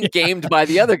you're getting gamed by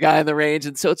the other guy in the range.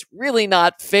 And so it's really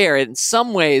not fair. In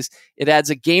some ways, it adds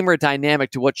a gamer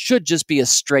dynamic to what should just be a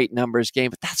straight numbers game,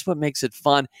 but that's what makes it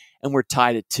fun. And we're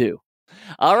tied at 2.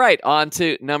 All right, on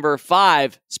to number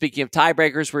 5. Speaking of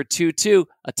tiebreakers, we're 2-2.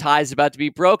 A tie is about to be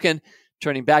broken.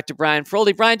 Turning back to Brian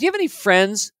Feroldi. Brian, do you have any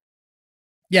friends?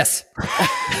 Yes.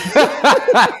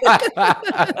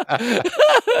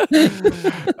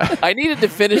 I needed to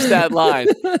finish that line.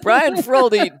 Brian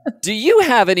Feroldi, do you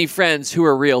have any friends who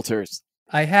are realtors?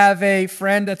 I have a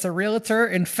friend that's a realtor.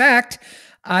 In fact,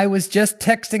 I was just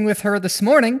texting with her this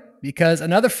morning because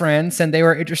another friend said they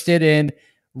were interested in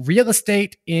real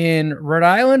estate in Rhode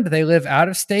Island. They live out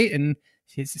of state, and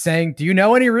she's saying, do you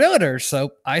know any realtors? So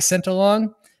I sent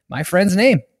along my friend's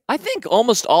name. I think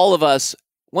almost all of us,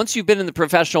 once you've been in the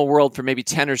professional world for maybe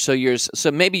 10 or so years,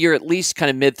 so maybe you're at least kind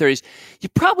of mid-30s, you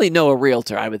probably know a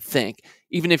realtor, I would think,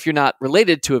 even if you're not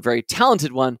related to a very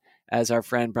talented one, as our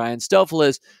friend Brian Stoffel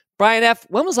is. Brian F.,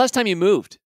 when was the last time you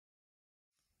moved?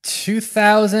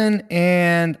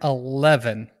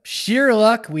 2011. Sheer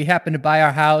luck, we happened to buy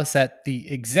our house at the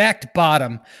exact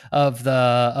bottom of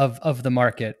the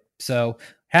market. So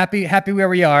happy where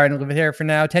we are, and live here for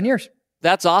now 10 years.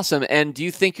 That's awesome. And do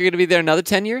you think you're going to be there another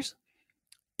 10 years?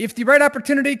 If the right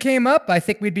opportunity came up, I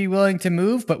think we'd be willing to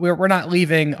move, but we're not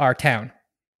leaving our town.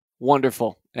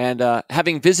 Wonderful. And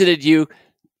having visited you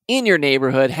in your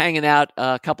neighborhood, hanging out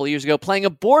a couple of years ago, playing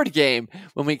a board game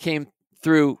when we came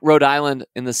through Rhode Island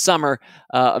in the summer,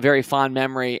 a very fond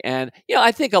memory. And,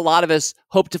 I think a lot of us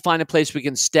hope to find a place we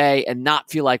can stay and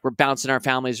not feel like we're bouncing our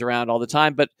families around all the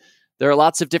time. But there are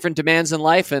lots of different demands in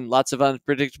life and lots of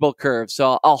unpredictable curves.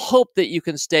 So I'll hope that you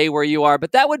can stay where you are.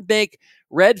 But that would make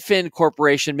Redfin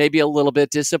Corporation maybe a little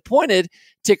bit disappointed,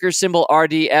 ticker symbol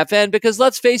RDFN, because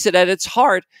let's face it, at its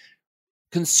heart,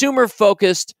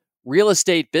 consumer-focused real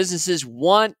estate businesses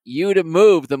want you to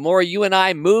move. The more you and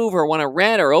I move or want to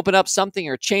rent or open up something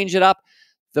or change it up,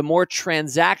 the more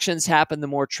transactions happen, the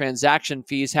more transaction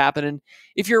fees happen. And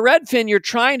if you're Redfin, you're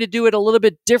trying to do it a little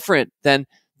bit different than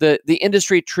the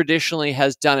industry traditionally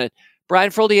has done it.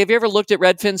 Brian Feroldi, have you ever looked at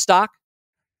Redfin stock?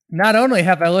 Not only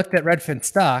have I looked at Redfin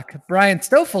stock, Brian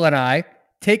Stoffel and I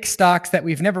take stocks that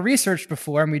we've never researched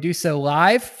before, and we do so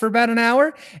live for about an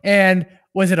hour. And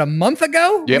was it a month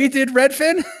ago we did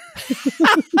Redfin?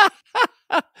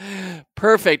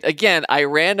 Perfect. Again, I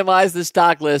randomized the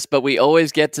stock list, but we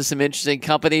always get to some interesting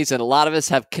companies, and a lot of us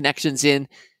have connections in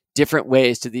different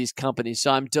ways to these companies.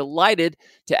 So I'm delighted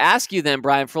to ask you then,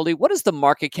 Brian Feroldi, what is the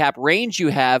market cap range you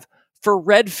have for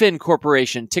Redfin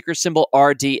Corporation, ticker symbol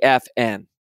RDFN?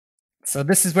 So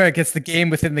this is where it gets the game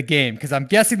within the game, because I'm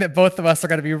guessing that both of us are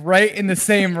going to be right in the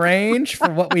same range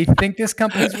for what we think this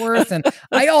company's worth. And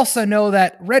I also know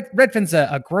that Redfin's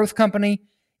a growth company,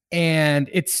 and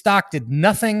its stock did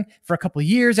nothing for a couple of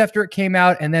years after it came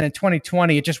out. And then in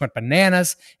 2020, it just went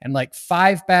bananas and like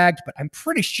 5-bagged. But I'm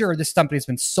pretty sure this company's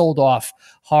been sold off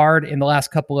hard in the last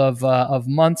couple of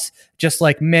months, just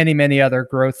like many other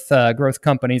growth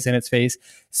companies in its phase.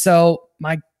 So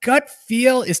my gut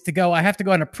feel is I have to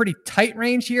go in a pretty tight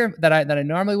range here that I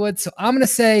normally would. So I'm going to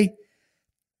say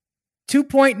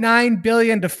 2.9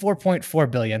 billion to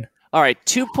 4.4 billion. All right,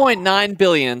 2.9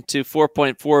 billion to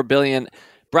 4.4 billion.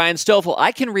 Brian Stoffel,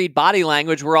 I can read body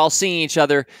language. We're all seeing each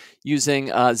other using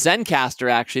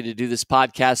Zencaster actually to do this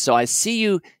podcast. So I see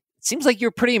you. It seems like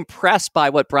you're pretty impressed by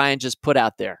what Brian just put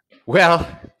out there. Well,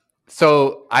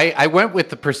 so I went with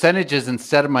the percentages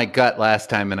instead of my gut last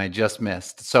time, and I just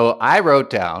missed. So I wrote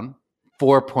down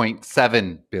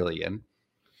 4.7 billion.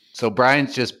 So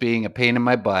Brian's just being a pain in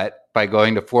my butt by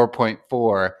going to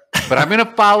 4.4. But I'm going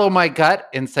to follow my gut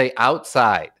and say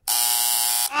outside.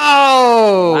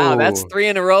 Oh! Wow, that's 3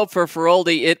 in a row for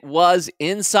Feroldi. It was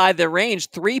inside the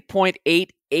range,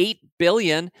 3.88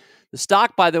 billion. The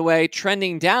stock, by the way,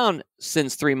 trending down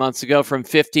since 3 months ago from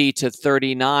 50 to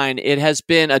 39. It has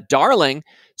been a darling,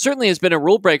 certainly has been a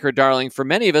rule breaker darling for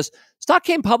many of us. Stock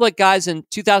came public, guys, in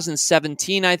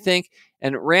 2017, I think,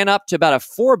 and ran up to about a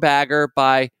 4-bagger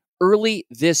by early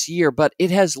this year. But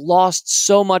it has lost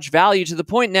so much value to the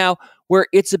point now where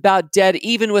it's about dead,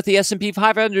 even with the S&P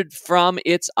 500 from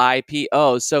its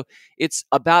IPO. So it's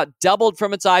about doubled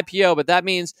from its IPO, but that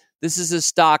means this is a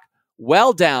stock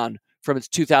well down from its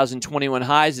 2021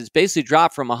 highs. It's basically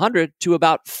dropped from 100 to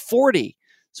about 40.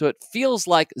 So it feels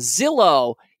like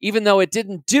Zillow, even though it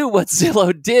didn't do what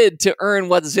Zillow did to earn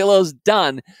what Zillow's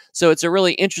done. So it's a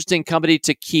really interesting company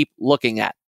to keep looking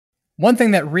at. One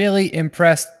thing that really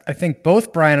impressed, I think,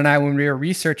 both Brian and I when we were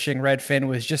researching Redfin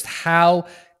was just how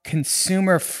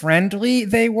consumer friendly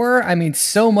they were. I mean,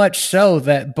 so much so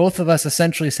that both of us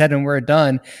essentially said when we're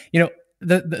done,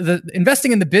 the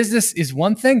investing in the business is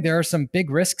one thing. There are some big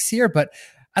risks here, but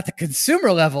at the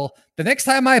consumer level, the next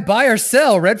time I buy or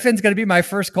sell, Redfin's going to be my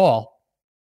first call.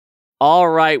 All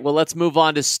right, well, let's move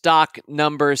on to stock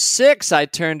number 6. I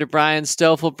turn to Brian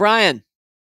Stoffel. Brian,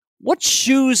 what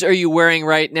shoes are you wearing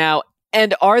right now,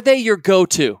 and are they your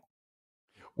go-to?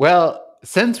 Well,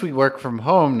 since we work from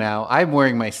home now, I'm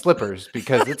wearing my slippers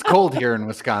because it's cold here in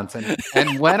Wisconsin.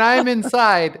 And when I'm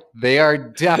inside, they are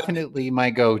definitely my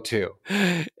go-to.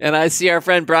 And I see our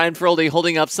friend Brian Feroldi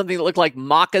holding up something that looked like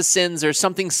moccasins or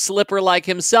something slipper-like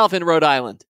himself in Rhode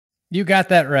Island. You got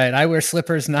that right. I wear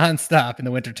slippers nonstop in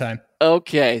the wintertime.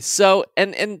 Okay, so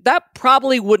and that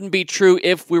probably wouldn't be true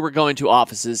if we were going to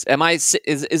offices. Is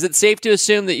it safe to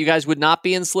assume that you guys would not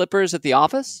be in slippers at the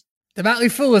office? The Motley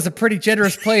Fool is a pretty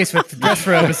generous place with dress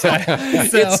robes. So.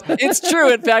 It's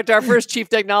true. In fact, our first chief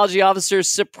technology officer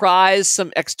surprised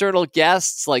some external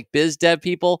guests, like biz dev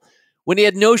people, when he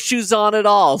had no shoes on at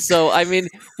all. So, I mean,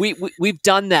 we've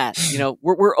done that. You know,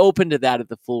 we're open to that at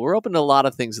the Fool. We're open to a lot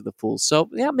of things at the Fool. So,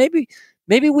 yeah, maybe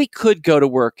we could go to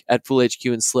work at Fool HQ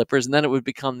in slippers, and then it would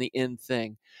become the in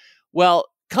thing. Well,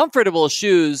 comfortable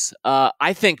shoes,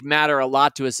 I think, matter a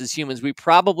lot to us as humans. We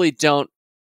probably don't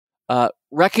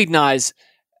recognize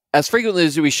as frequently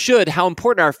as we should how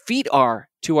important our feet are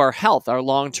to our health, our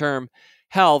long-term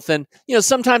health. And, you know,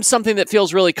 sometimes something that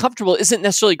feels really comfortable isn't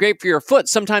necessarily great for your foot.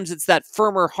 Sometimes it's that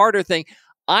firmer, harder thing.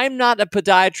 I'm not a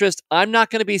podiatrist. I'm not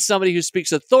going to be somebody who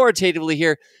speaks authoritatively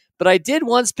here, but I did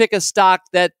once pick a stock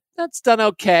that's done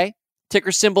okay.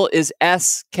 Ticker symbol is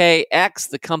SKX.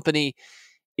 The company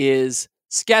is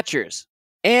Skechers.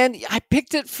 And I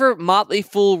picked it for Motley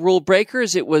Fool Rule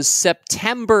Breakers. It was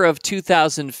September of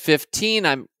 2015.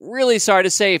 I'm really sorry to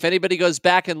say, if anybody goes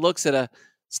back and looks at a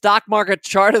stock market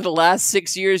chart of the last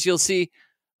 6 years, you'll see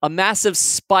a massive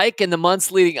spike in the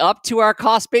months leading up to our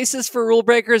cost basis for Rule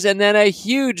Breakers, and then a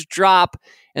huge drop.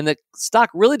 And the stock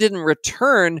really didn't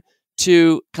return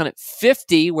to kind of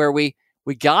 50, where we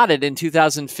got it in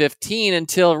 2015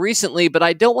 until recently, but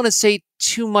I don't want to say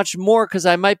too much more because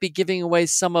I might be giving away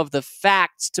some of the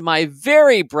facts to my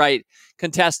very bright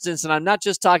contestants. And I'm not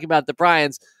just talking about the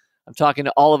Bryans. I'm talking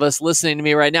to all of us listening to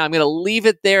me right now. I'm going to leave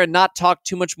it there and not talk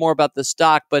too much more about the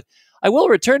stock, but I will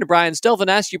return to Brian Stoffel and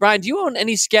ask you, Brian, do you own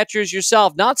any Skechers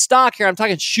yourself? Not stock here. I'm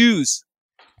talking shoes.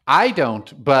 I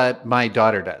don't, but my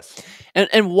daughter does.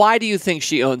 And why do you think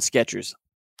she owns Skechers?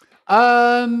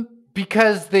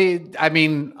 Because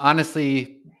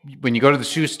honestly, when you go to the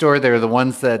shoe store, they're the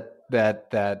ones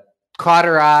that caught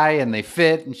her eye and they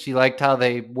fit, and she liked how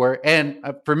they were. And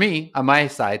for me, on my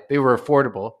side, they were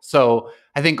affordable. So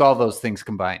I think all those things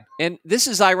combined. And this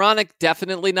is ironic,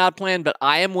 definitely not planned, but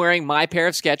I am wearing my pair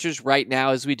of Skechers right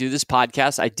now as we do this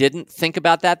podcast. I didn't think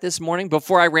about that this morning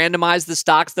before I randomized the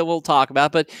stocks that we'll talk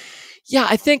about. But yeah,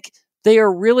 I think they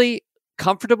are really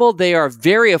comfortable. They are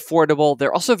very affordable.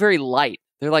 They're also very light.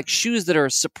 They're like shoes that are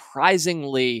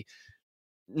surprisingly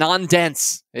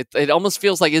non-dense. It almost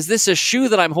feels like, is this a shoe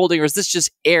that I'm holding, or is this just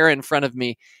air in front of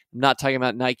me? I'm not talking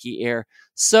about Nike Air.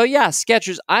 So yeah,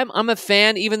 Skechers, I'm a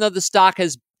fan, even though the stock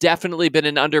has definitely been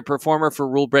an underperformer for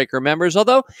Rule Breaker members.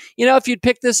 Although, you know, if you'd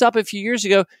picked this up a few years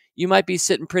ago, you might be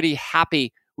sitting pretty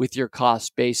happy with your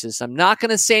cost basis. I'm not going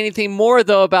to say anything more,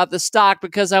 though, about the stock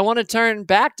because I want to turn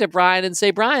back to Brian and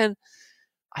say, Brian,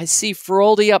 I see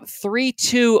Feroldi up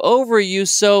 3-2 over you.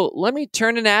 So let me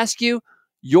turn and ask you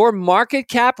your market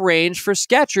cap range for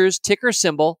Skechers, ticker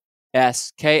symbol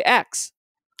SKX.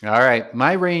 All right.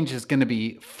 My range is going to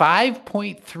be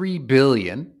 5.3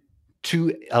 billion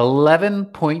to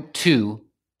 11.2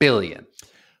 billion.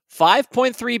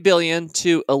 5.3 billion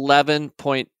to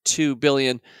 11.2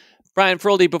 billion. Brian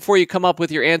Feroldi, before you come up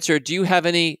with your answer, do you have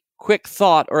any quick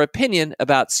thought or opinion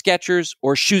about Skechers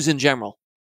or shoes in general?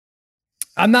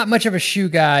 I'm not much of a shoe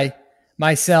guy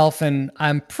myself, and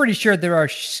I'm pretty sure there are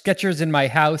Skechers in my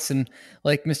house, and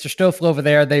like Mr. Stoffel over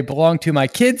there, they belong to my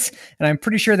kids, and I'm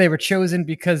pretty sure they were chosen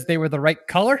because they were the right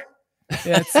color.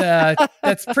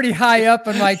 That's pretty high up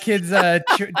on my kids'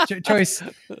 choice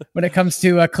when it comes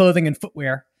to clothing and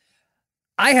footwear.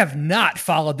 I have not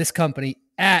followed this company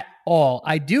at all.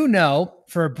 I do know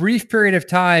for a brief period of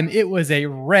time, it was a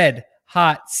red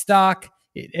hot stock.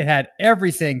 It had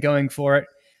everything going for it.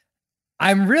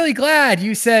 I'm really glad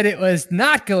you said it was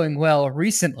not going well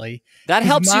recently. That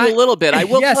helps you a little bit. I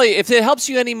will tell you, if it helps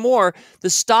you anymore, the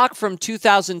stock from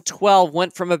 2012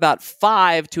 went from about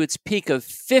 5 to its peak of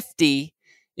 50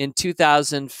 in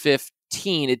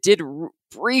 2015. It did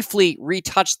briefly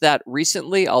retouch that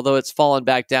recently, although it's fallen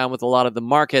back down with a lot of the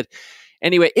market.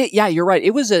 Anyway, you're right.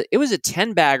 It was a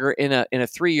 10 bagger in a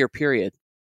 3-year period.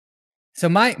 So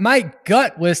my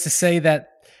gut was to say that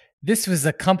this was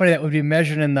a company that would be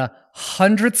measured in the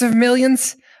hundreds of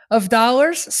millions of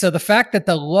dollars. So the fact that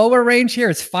the lower range here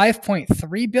is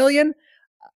 5.3 billion,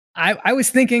 I was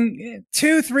thinking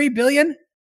 2-3 billion.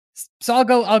 So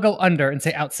I'll go under and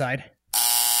say outside.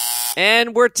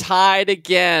 And we're tied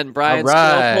again. Brian All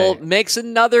right. Stoffel makes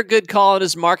another good call in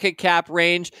his market cap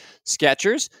range.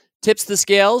 Skechers tips the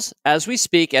scales as we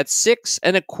speak at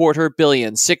 $6.25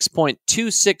 billion,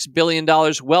 $6.26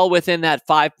 billion, well within that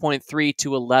 5.3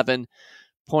 to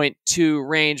 11.2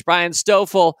 range. Brian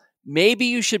Stoffel, maybe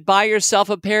you should buy yourself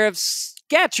a pair of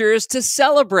Skechers to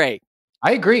celebrate.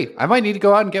 I agree. I might need to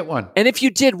go out and get one. And if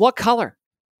you did, what color?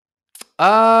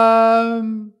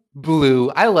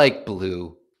 Blue. I like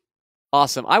blue.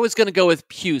 Awesome. I was going to go with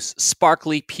puce,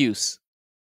 sparkly puce.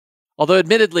 Although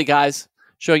admittedly, guys,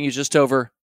 showing you just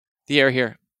over the air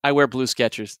here, I wear blue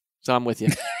Skechers, so I'm with you.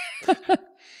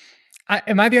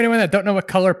 Am I the only one that don't know what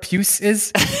color puce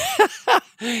is?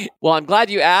 Well, I'm glad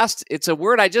you asked. It's a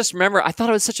word I just remember. I thought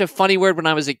it was such a funny word when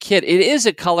I was a kid. It is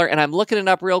a color, and I'm looking it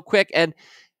up real quick. And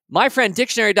my friend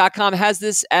dictionary.com has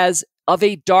this as of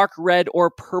a dark red or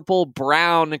purple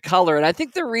brown color. And I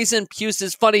think the reason puce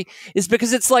is funny is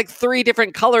because it's like 3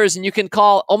 different colors, and you can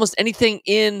call almost anything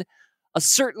in a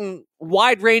certain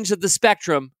wide range of the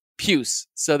spectrum puce.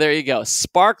 So there you go.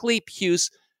 Sparkly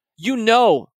puce. You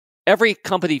know, every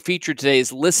company featured today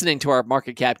is listening to our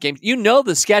market cap game. You know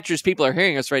the Skechers people are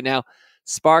hearing us right now.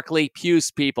 Sparkly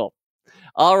puce people.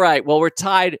 All right. Well, we're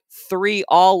tied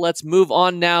 3-3. Let's move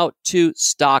on now to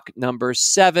stock number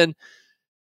 7.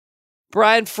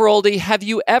 Brian Feroldi, have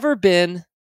you ever been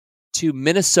to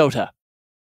Minnesota?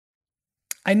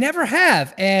 I never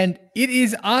have, and it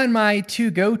is on my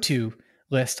to-go-to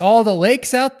list. All the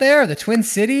lakes out there, the Twin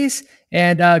Cities,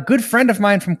 and a good friend of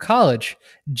mine from college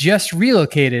just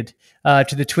relocated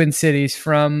to the Twin Cities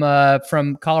from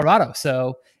Colorado.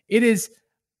 So it is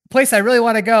a place I really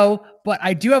want to go, but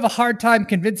I do have a hard time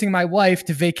convincing my wife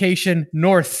to vacation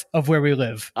north of where we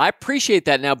live. I appreciate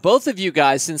that. Now, both of you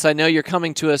guys, since I know you're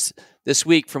coming to us this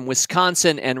week from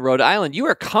Wisconsin and Rhode Island, you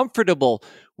are comfortable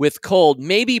with cold.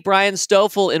 Maybe Brian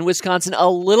Stoffel in Wisconsin a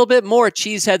little bit more,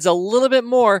 cheeseheads a little bit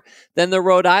more than the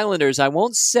Rhode Islanders. I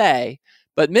won't say,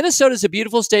 but Minnesota is a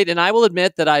beautiful state, and I will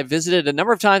admit that I visited a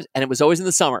number of times, and it was always in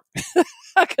the summer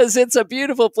because it's a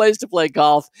beautiful place to play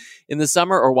golf in the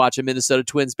summer or watch a Minnesota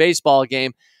Twins baseball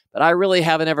game. But I really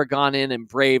haven't ever gone in and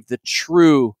braved the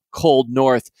true cold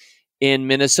north in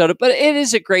Minnesota. But it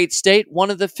is a great state, one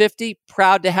of the 50,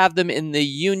 proud to have them in the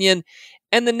Union.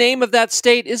 And the name of that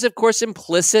state is, of course,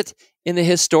 implicit in the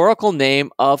historical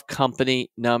name of company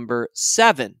number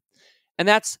 7. And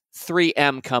that's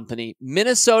 3M Company.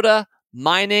 Minnesota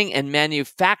Mining and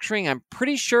Manufacturing. I'm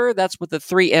pretty sure that's what the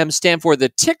 3M stand for. The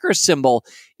ticker symbol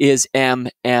is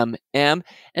MMM.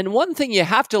 And one thing you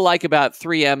have to like about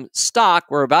 3M stock,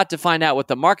 we're about to find out what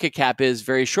the market cap is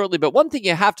very shortly, but one thing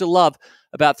you have to love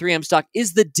about 3M stock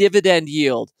is the dividend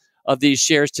yield of these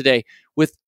shares today.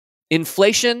 With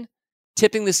inflation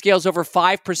tipping the scales over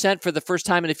 5% for the first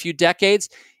time in a few decades,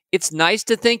 it's nice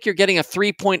to think you're getting a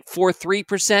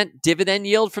 3.43% dividend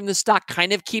yield from the stock,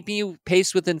 kind of keeping you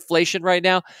pace with inflation right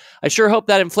now. I sure hope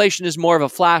that inflation is more of a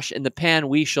flash in the pan.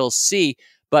 We shall see.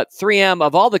 But 3M,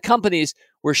 of all the companies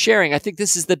we're sharing, I think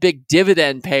this is the big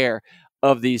dividend payer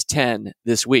of these 10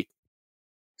 this week.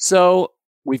 So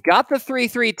we've got the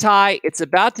 3-3 tie. It's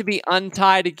about to be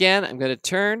untied again. I'm going to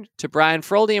turn to Brian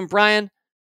Feroldi. And Brian,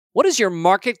 what is your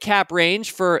market cap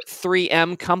range for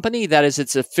 3M Company? That is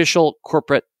its official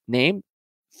corporate name,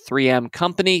 3M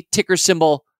Company, ticker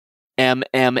symbol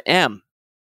MMM.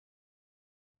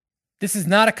 This is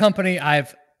not a company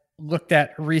I've looked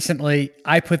at recently.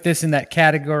 I put this in that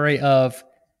category of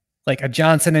like a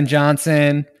Johnson &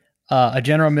 Johnson, a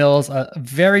General Mills, a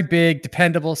very big,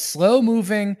 dependable,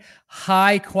 slow-moving,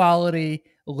 high-quality,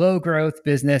 low-growth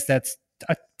business that's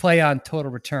a play on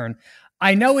total return.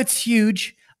 I know it's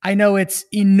huge. I know it's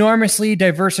enormously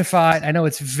diversified. I know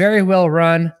it's very well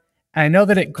run. I know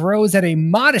that it grows at a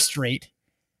modest rate.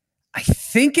 I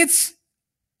think it's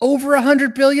over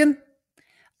 100 billion.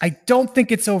 I don't think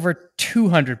it's over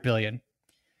 200 billion.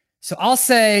 So I'll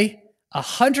say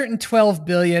 112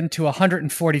 billion to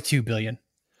 142 billion.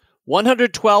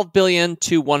 112 billion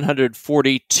to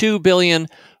 142 billion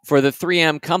for the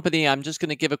 3M Company. I'm just going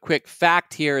to give a quick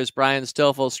fact here as Brian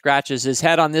Stoffel scratches his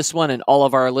head on this one, and all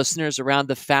of our listeners around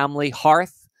the family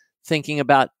hearth thinking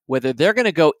about whether they're going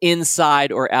to go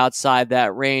inside or outside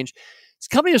that range. This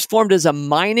company was formed as a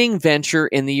mining venture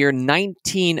in the year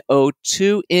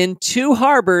 1902 in Two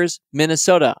Harbors,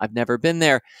 Minnesota. I've never been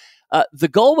there. The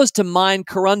goal was to mine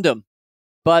corundum,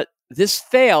 but this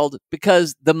failed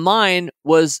because the mine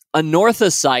was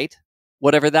anorthosite,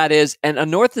 whatever that is, and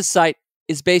anorthosite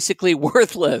is basically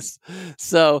worthless.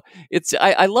 So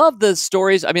I love the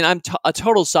stories. I mean, I'm a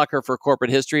total sucker for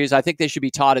corporate histories. I think they should be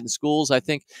taught in schools. I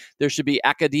think there should be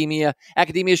academia.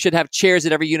 Academia should have chairs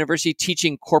at every university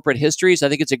teaching corporate histories. I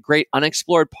think it's a great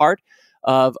unexplored part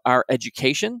of our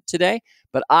education today.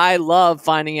 But I love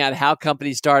finding out how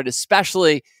companies started,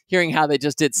 especially hearing how they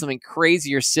just did something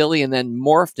crazy or silly and then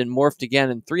morphed and morphed again.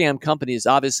 And 3M Company is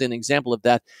obviously an example of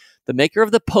that. The maker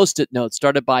of the Post-it note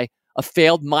started by a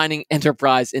failed mining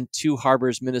enterprise in Two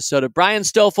Harbors, Minnesota. Brian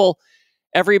Stoffel,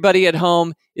 everybody at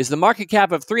home, is the market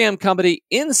cap of 3M Company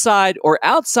inside or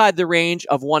outside the range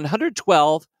of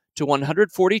 $112 to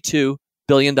 $142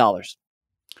 billion?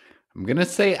 I'm going to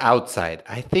say outside.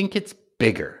 I think it's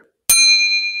bigger.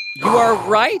 You are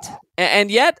right,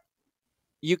 and yet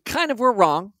you kind of were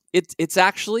wrong. It's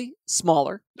actually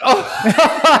smaller.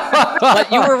 Oh.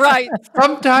 But you were right.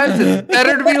 Sometimes it's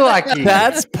better to be lucky.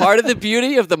 That's part of the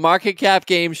beauty of the Market Cap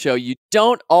Game Show. You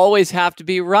don't always have to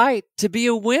be right to be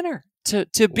a winner, to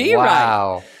be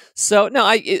right. So,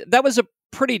 no, that was a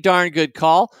pretty darn good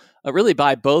call, really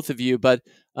by both of you. But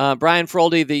Brian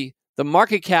Feroldi, the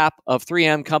market cap of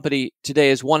 3M Company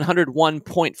today is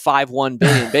 $101.51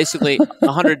 billion, basically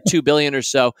 $102 billion or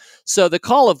so. So the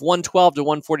call of 112 to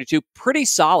 142, pretty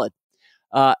solid.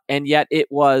 And yet it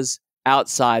was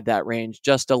outside that range,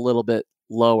 just a little bit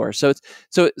lower. So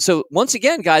once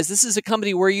again, guys, this is a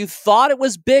company where you thought it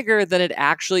was bigger than it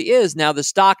actually is. Now the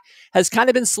stock has kind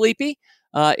of been sleepy.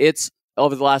 It's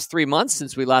over the last 3 months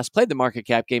since we last played the Market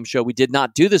Cap Game Show. We did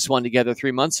not do this one together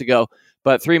 3 months ago,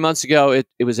 but 3 months ago it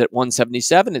was at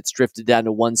 177. It's drifted down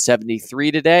to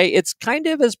 173 today. It's kind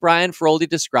of as Brian Feroldi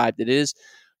described it. It is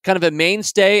kind of a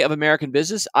mainstay of American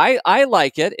business. I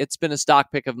like it. It's been a stock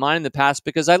pick of mine in the past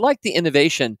because I like the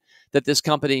innovation that this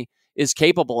company is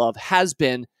capable of, has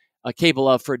been capable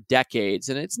of for decades.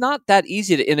 And it's not that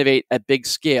easy to innovate at big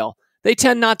scale. They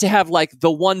tend not to have like the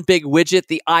one big widget,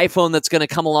 the iPhone that's going to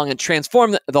come along and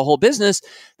transform the whole business.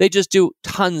 They just do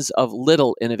tons of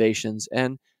little innovations,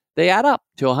 and they add up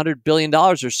to $100 billion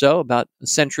or so about a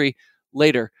century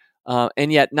later,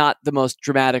 and yet not the most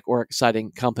dramatic or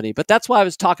exciting company. But that's why I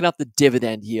was talking about the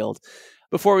dividend yield.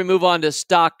 Before we move on to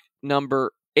stock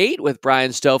number 8 with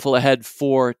Brian Stoffel ahead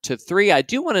 4-3, I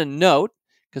do want to note,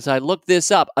 because I looked this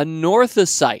up, a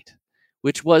Northosite,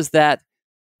 which was the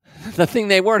thing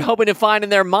they weren't hoping to find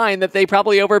in their mind that they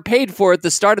probably overpaid for at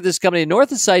the start of this company.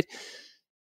 Northosite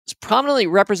is prominently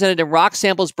represented in rock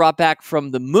samples brought back from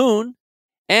the moon,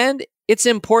 and it's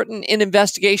important in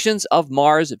investigations of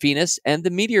Mars, Venus, and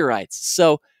the meteorites.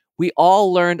 So we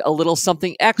all learned a little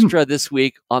something extra this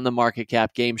week on the Market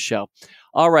Cap Game Show.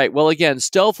 All right, well, again,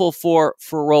 Stoffel for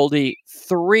Feroldi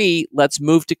 3. Let's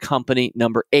move to company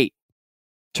number 8.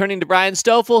 Turning to Brian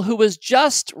Stoffel, who was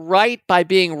just right by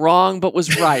being wrong, but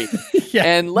was right. Yeah.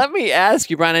 And let me ask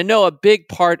you, Brian, I know a big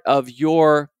part of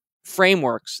your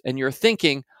frameworks and your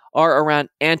thinking are around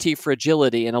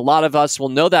anti-fragility. And a lot of us will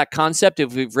know that concept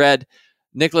if we've read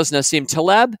Nicholas Nassim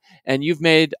Taleb, and you've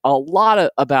made a lot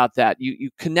about that. You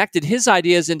connected his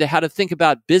ideas into how to think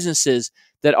about businesses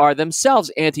that are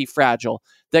themselves anti-fragile,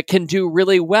 that can do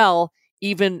really well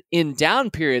even in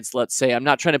down periods, let's say. I'm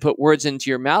not trying to put words into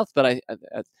your mouth, but I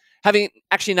having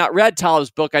actually not read Taleb's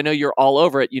book, I know you're all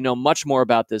over it. You know much more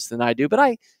about this than I do, but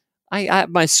I have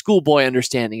my schoolboy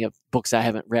understanding of books I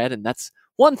haven't read, and that's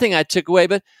one thing I took away.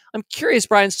 But I'm curious,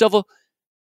 Brian Stoffel,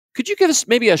 could you give us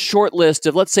maybe a short list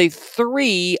of, let's say,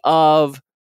 3 of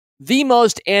the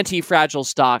most anti-fragile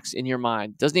stocks in your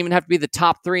mind? Doesn't even have to be the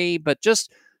top 3, but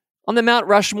just on the Mount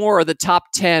Rushmore or the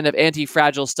top 10 of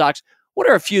anti-fragile stocks. What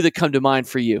are a few that come to mind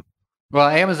for you? Well,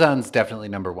 Amazon's definitely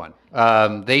number one.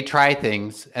 They try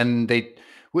things, and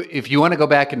if you want to go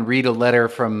back and read a letter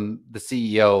from the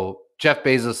CEO, Jeff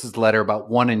Bezos' letter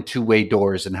about 1- and 2-way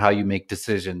doors and how you make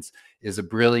decisions is a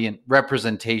brilliant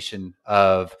representation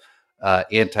of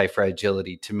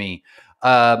anti-fragility to me.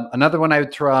 Another one I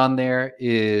would throw on there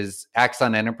is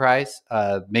Axon Enterprise,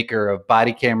 maker of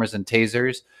body cameras and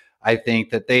tasers. I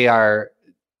think that they are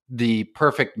the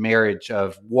perfect marriage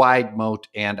of wide moat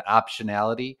and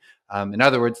optionality. In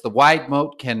other words, the wide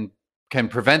moat can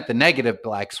prevent the negative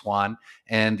black swan,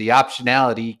 and the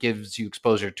optionality gives you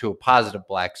exposure to a positive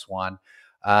black swan.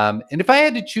 And if I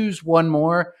had to choose one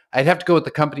more, I'd have to go with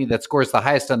the company that scores the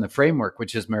highest on the framework,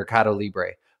 which is Mercado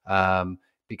Libre,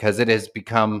 because it has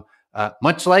become,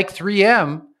 much like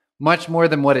 3M, much more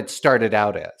than what it started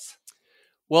out as.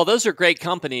 Well, those are great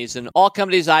companies, and all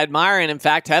companies I admire and, in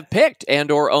fact, have picked and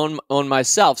or own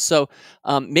myself. So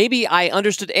maybe I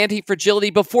understood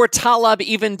anti-fragility before Taleb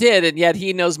even did, and yet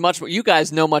he knows much more. You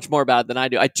guys know much more about it than I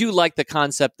do. I do like the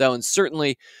concept, though, and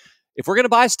certainly if we're going to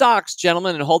buy stocks,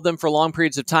 gentlemen, and hold them for long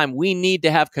periods of time, we need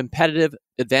to have competitive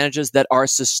advantages that are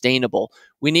sustainable.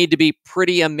 We need to be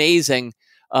pretty amazing,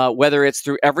 whether it's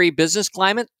through every business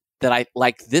climate that I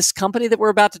like this company that we're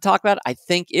about to talk about, I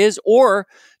think is, or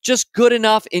just good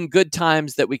enough in good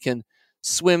times that we can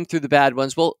swim through the bad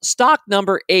ones. Well, stock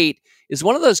number 8 is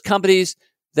one of those companies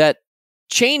that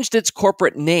changed its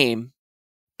corporate name,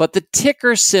 but the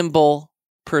ticker symbol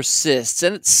persists.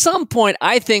 And at some point,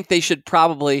 I think they should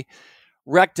probably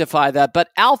rectify that. But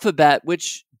Alphabet,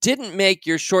 which didn't make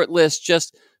your short list,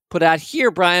 just put out here,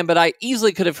 Brian, but I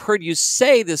easily could have heard you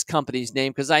say this company's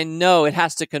name because I know it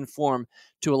has to conform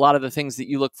to a lot of the things that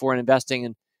you look for in investing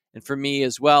and for me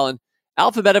as well. And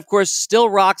Alphabet, of course, still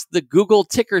rocks the Google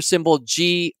ticker symbol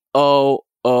GOOG.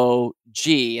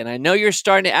 And I know you're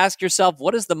starting to ask yourself,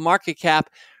 what is the market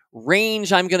cap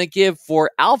range I'm going to give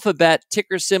for Alphabet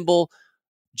ticker symbol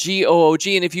GOOG?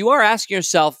 And if you are asking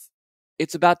yourself,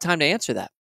 it's about time to answer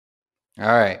that. All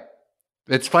right.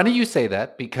 It's funny you say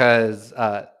that because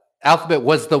Alphabet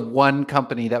was the one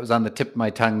company that was on the tip of my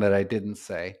tongue that I didn't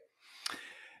say.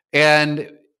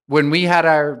 And when we had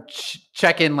our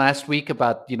check-in last week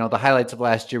about, the highlights of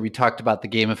last year, we talked about the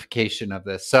gamification of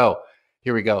this. So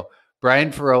here we go.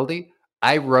 Brian Feroldi,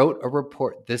 I wrote a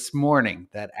report this morning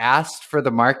that asked for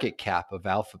the market cap of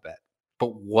Alphabet.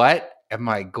 But what am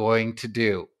I going to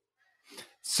do?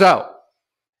 So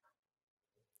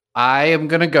I am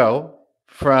going to go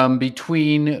from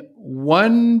between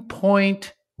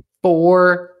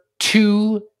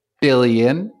 1.42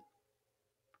 billion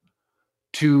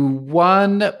to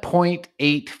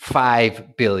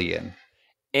 1.85 billion.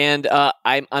 And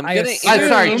I'm going to...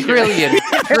 sorry, trillion.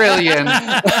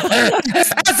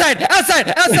 Outside.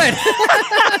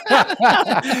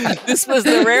 This was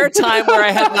the rare time where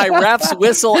I had my ref's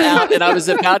whistle out and I was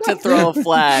about to throw a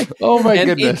flag. Oh, my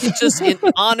goodness. It's just in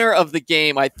honor of the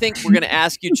game, I think we're going to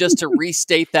ask you just to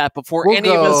restate that before any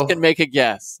of us can make a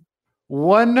guess.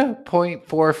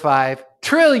 1.45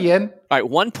 trillion. All right,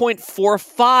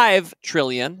 1.45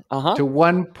 trillion. To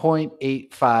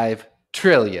 1.85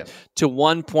 trillion. To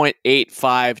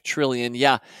 1.85 trillion.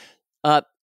 Yeah.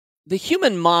 The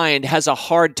human mind has a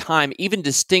hard time even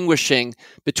distinguishing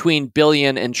between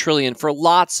billion and trillion for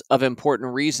lots of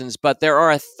important reasons, but there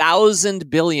are 1,000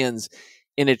 billions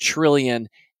in a trillion,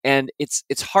 and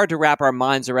it's hard to wrap our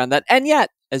minds around that. And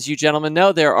yet, as you gentlemen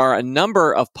know, there are a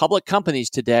number of public companies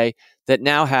today that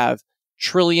now have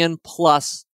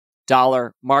trillion-plus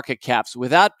dollar market caps.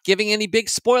 Without giving any big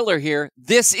spoiler here,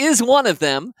 this is one of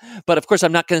them. But of course,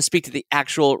 I'm not going to speak to the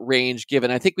actual range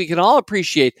given. I think we can all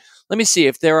appreciate, let me see,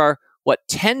 if there are,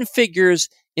 10 figures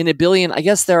in a billion? I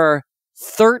guess there are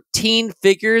 13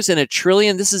 figures in a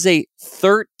trillion. This is a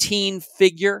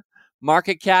 13-figure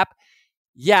market cap.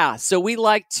 Yeah, so we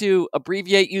like to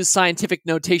abbreviate, use scientific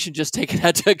notation, just take it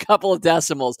out to a couple of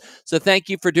decimals. So thank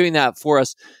you for doing that for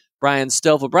us, Brian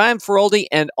Stoffel. Brian Feroldi,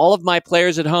 and all of my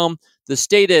players at home, the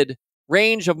stated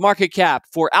range of market cap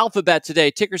for Alphabet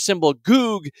today, ticker symbol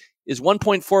GOOG, is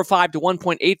 1.45 to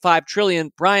 1.85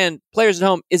 trillion. Brian, players at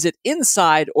home, is it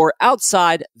inside or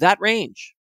outside that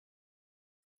range?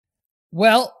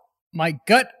 Well, my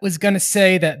gut was going to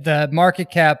say that the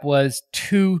market cap was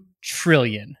 2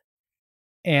 trillion.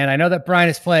 And I know that Brian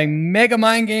is playing mega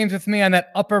mind games with me on that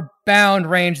upper bound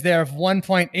range there of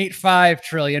 1.85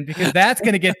 trillion, because that's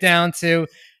going to get down to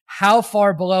how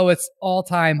far below its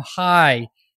all-time high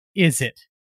is it.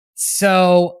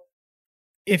 So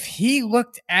if he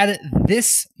looked at it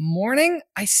this morning,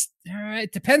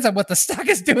 it depends on what the stock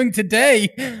is doing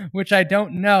today, which I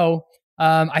don't know.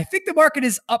 I think the market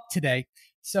is up today.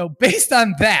 So based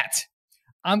on that,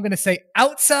 I'm going to say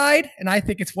outside, and I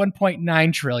think it's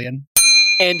 1.9 trillion.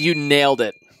 And you nailed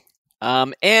it.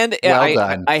 Well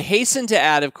done. I hasten to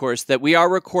add, of course, that we are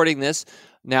recording this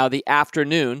now the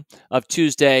afternoon of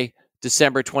Tuesday,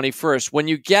 December 21st. When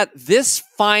you get this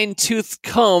fine-tooth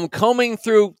comb combing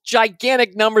through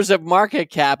gigantic numbers of market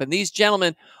cap, and these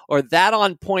gentlemen are that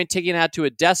on point, taking it out to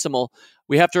a decimal,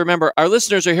 we have to remember our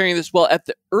listeners are hearing this, well, at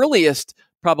the earliest,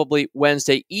 probably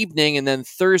Wednesday evening, and then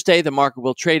Thursday, the market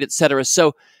will trade, etc.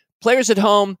 So players at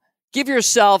home, give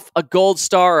yourself a gold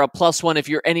star or a +1 if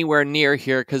you're anywhere near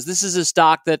here, because this is a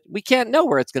stock that we can't know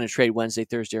where it's going to trade Wednesday,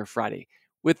 Thursday, or Friday.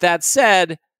 With that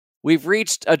said, we've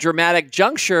reached a dramatic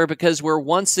juncture because we're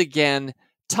once again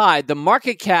tied. The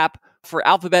market cap for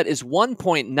Alphabet is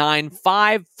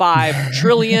 1.955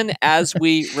 trillion as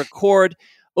we record.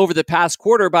 Over the past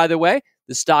quarter, by the way,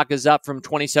 the stock is up from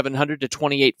 2,700 to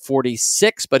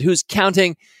 2,846, but who's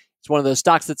counting? It's one of those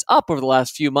stocks that's up over the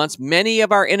last few months. Many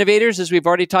of our innovators, as we've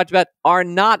already talked about, are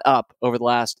not up over the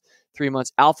last 3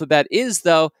 months. Alphabet is,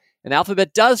 though, And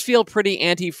Alphabet does feel pretty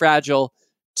anti-fragile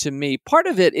to me. Part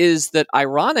of it is that,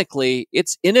 ironically,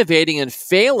 it's innovating and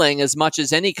failing as much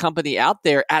as any company out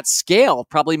there at scale,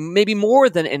 probably maybe more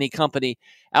than any company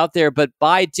out there. But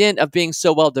by dint of being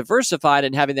so well diversified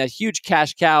and having that huge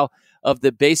cash cow of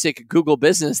the basic Google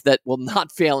business that will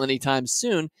not fail anytime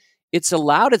soon, it's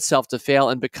allowed itself to fail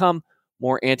and become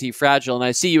more anti-fragile. And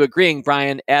I see you agreeing,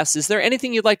 Brian S. Is there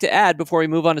anything you'd like to add before we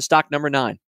move on to stock number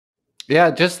 9?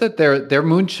 Yeah, just that they're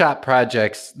moonshot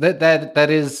projects. That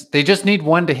is, they just need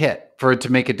one to hit for it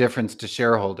to make a difference to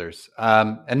shareholders.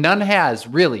 And none has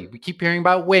really. We keep hearing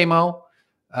about Waymo,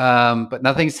 but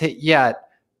nothing's hit yet.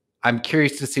 I'm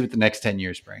curious to see what the next 10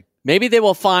 years bring. Maybe they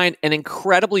will find an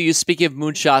incredible use, speaking of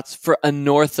moonshots, for a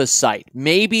Northa site.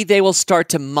 Maybe they will start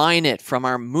to mine it from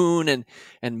our moon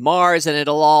and Mars, and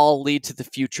it'll all lead to the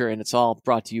future, and it's all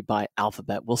brought to you by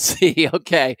Alphabet. We'll see.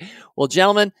 Okay. Well,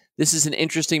 gentlemen, this is an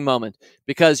interesting moment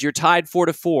because you're tied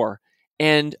 4-4,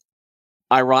 and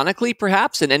ironically,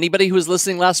 perhaps, and anybody who was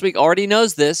listening last week already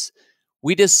knows this,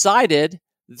 we decided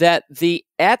that the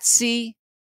Etsy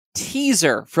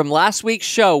teaser from last week's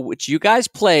show, which you guys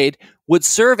played, would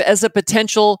serve as a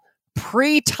potential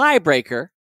pre-tiebreaker,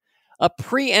 a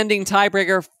pre-ending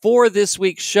tiebreaker for this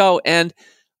week's show. And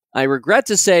I regret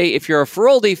to say, if you're a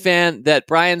Feroldi fan, that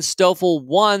Brian Stoffel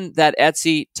won that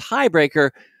Etsy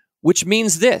tiebreaker, which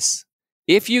means this.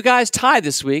 If you guys tie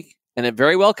this week, and it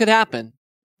very well could happen,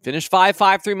 finished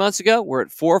 5-5 3 months ago, we're at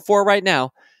 4-4 right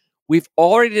now, we've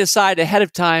already decided ahead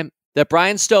of time that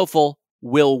Brian Stoffel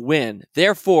will win.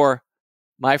 Therefore,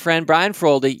 my friend Brian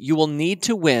Feroldi, you will need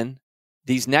to win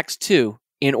these next 2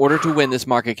 in order to win this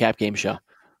market cap game show.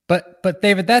 But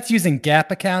David, that's using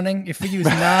GAAP accounting. If we use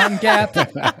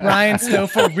non-GAAP, Brian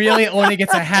Stoffel really only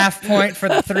gets a half point for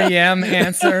the 3M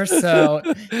answer. So,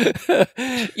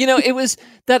 it was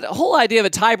that whole idea of a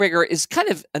tiebreaker is kind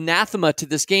of anathema to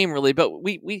this game, really. But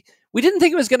we didn't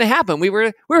think it was going to happen. We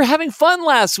were having fun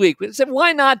last week. We said,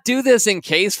 why not do this in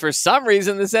case for some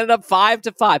reason this ended up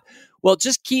 5-5? Well,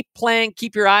 just keep playing,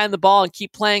 keep your eye on the ball, and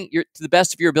keep playing to the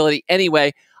best of your ability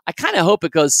anyway. I kind of hope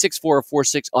it goes 6-4 or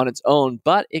 4-6 on its own,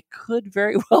 but it could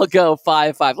very well go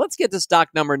 5-5. Let's get to stock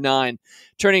number 9.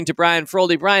 Turning to Brian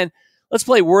Feroldi. Brian, let's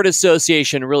play word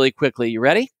association really quickly. You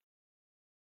ready?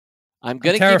 I'm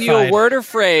going to give you a word or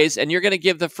phrase, and you're going to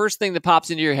give the first thing that pops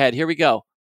into your head. Here we go.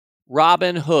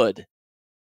 Robin Hood.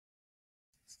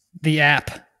 The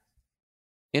app.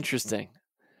 Interesting.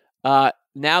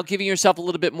 Now giving yourself a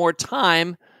little bit more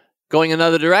time, going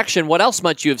another direction. What else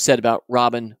might you have said about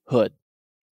Robin Hood?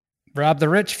 Rob the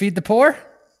rich, feed the poor.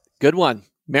 Good one.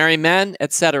 Marry men,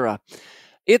 etc.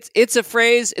 It's a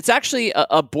phrase. It's actually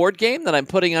a board game that I'm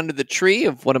putting under the tree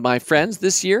of one of my friends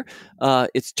this year.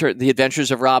 It's The Adventures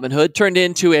of Robin Hood, turned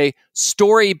into a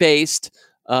story-based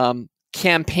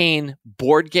campaign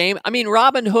board game. I mean,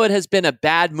 Robin Hood has been a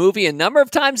bad movie a number of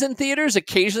times in theaters,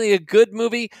 occasionally a good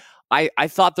movie. I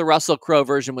thought the Russell Crowe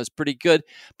version was pretty good.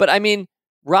 But I mean,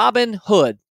 Robin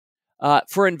Hood,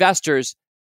 for investors,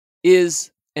 is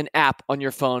an app on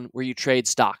your phone where you trade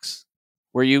stocks,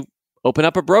 where you open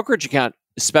up a brokerage account,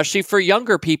 especially for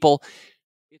younger people.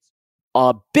 It's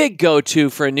a big go-to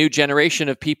for a new generation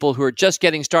of people who are just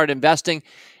getting started investing.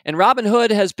 And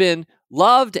Robinhood has been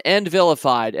loved and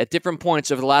vilified at different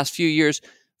points over the last few years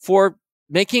for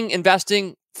making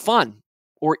investing fun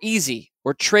or easy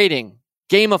or trading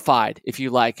gamified, if you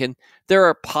like. And there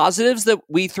are positives that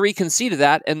we three can see to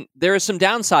that, and there are some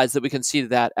downsides that we can see to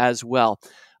that as well.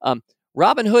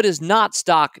 Robinhood is not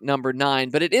stock number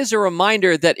 9, but it is a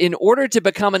reminder that in order to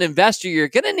become an investor, you're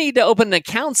going to need to open an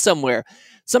account somewhere.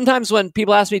 Sometimes when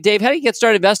people ask me, Dave, how do you get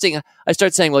started investing? I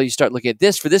start saying, well, you start looking at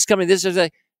this for this company, this is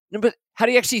like, no, but how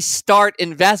do you actually start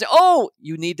investing? Oh,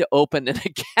 you need to open an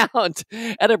account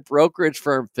at a brokerage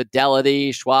firm,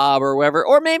 Fidelity, Schwab, or wherever,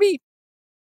 or maybe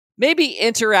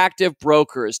Interactive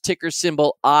Brokers, ticker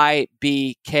symbol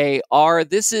IBKR.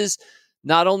 This is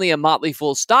not only a Motley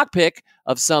Fool stock pick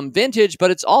of some vintage,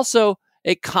 but it's also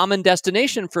a common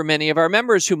destination for many of our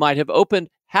members who might have opened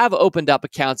up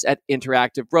accounts at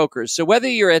Interactive Brokers. So whether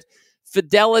you're at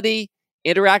Fidelity,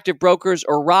 Interactive Brokers,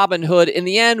 or Robinhood, in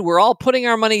the end, we're all putting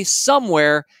our money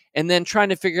somewhere and then trying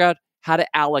to figure out how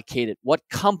to allocate it. What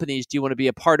companies do you want to be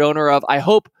a part owner of? I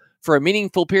hope for a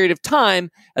meaningful period of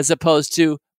time as opposed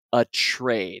to a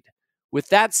trade. With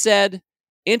that said,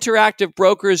 Interactive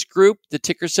Brokers Group, the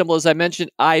ticker symbol, as I mentioned,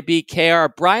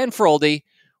 IBKR. Brian Feroldi,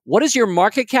 what is your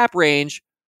market cap range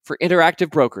for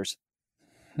Interactive Brokers?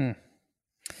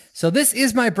 So this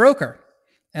is my broker,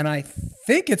 and I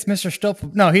think it's Mr.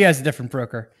 Stoffel. No, he has a different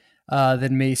broker.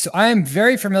 than me. So I am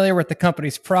very familiar with the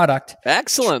company's product.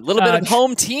 Excellent. A little bit of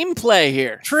home team play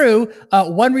here. True.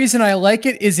 One reason I like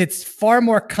it is it's far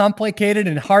more complicated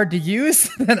and hard to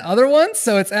use than other ones.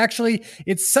 So it's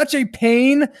such a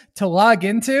pain to log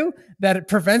into that it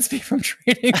prevents me from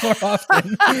trading more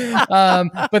often.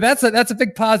 But that's a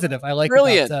big positive I like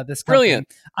about this company. Brilliant.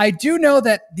 I do know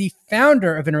that the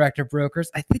founder of Interactive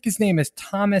Brokers, I think his name is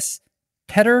Thomas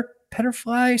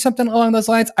Petterfly, something along those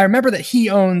lines. I remember that he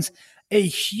owns a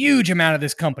huge amount of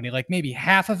this company, like maybe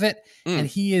half of it. And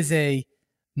he is a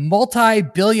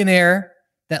multi-billionaire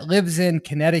that lives in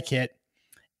Connecticut.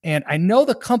 And I know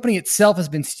the company itself has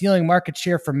been stealing market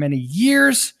share for many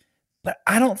years, but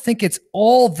I don't think it's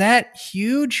all that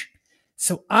huge.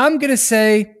 So I'm going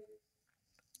to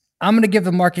give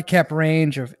the market cap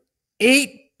range of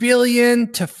 8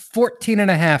 billion to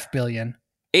 14.5 billion.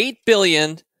 8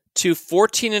 billion to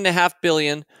 14.5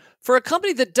 billion for a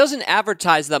company that doesn't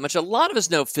advertise that much. A lot of us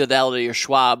know Fidelity or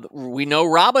Schwab. We know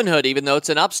Robinhood, even though it's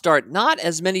an upstart. Not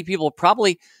as many people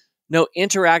probably know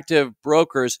Interactive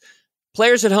Brokers.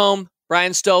 Players at home,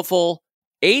 Brian Stoffel,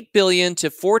 8 billion to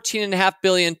 14.5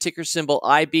 billion, ticker symbol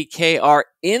IBK, are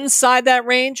inside that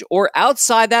range or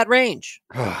outside that range?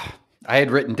 I had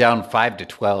written down 5 to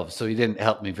 12, so he didn't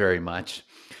help me very much.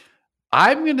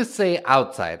 I'm going to say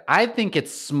outside. I think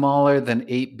it's smaller than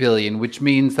 8 billion, which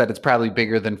means that it's probably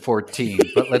bigger than 14.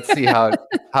 But let's see how it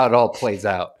all plays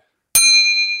out.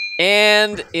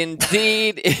 And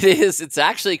indeed, it is. It's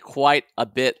actually quite a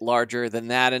bit larger than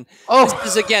that. And this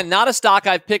is, again, not a stock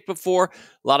I've picked before.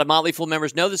 A lot of Motley Fool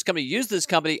members know this company, use this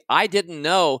company. I didn't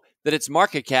know that its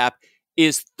market cap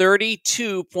is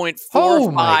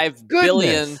 $32.45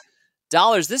 billion.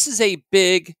 This is a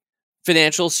big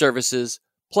financial services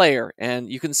player,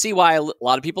 and you can see why a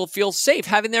lot of people feel safe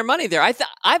having their money there.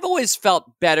 I've always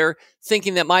felt better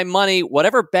thinking that my money,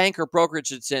 whatever bank or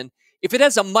brokerage it's in, if it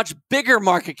has a much bigger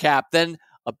market cap than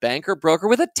a bank or broker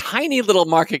with a tiny little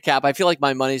market cap, I feel like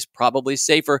my money's probably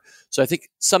safer. So I think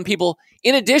some people,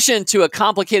 in addition to a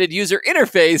complicated user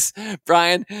interface,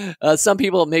 Brian, some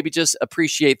people maybe just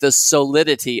appreciate the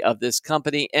solidity of this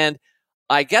company. And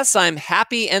I guess I'm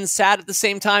happy and sad at the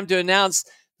same time to announce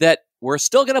that we're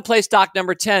still going to play stock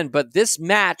number 10, but this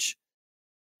match,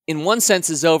 in one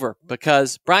sense, is over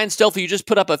because, Brian Stoffel, you just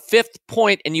put up a 5th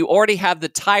point and you already have the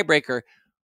tiebreaker.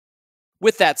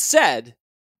 With that said,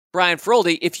 Brian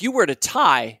Feroldi, if you were to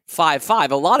tie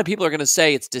 5-5, a lot of people are going to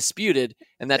say it's disputed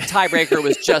and that tiebreaker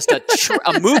was just a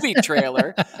movie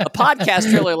trailer, a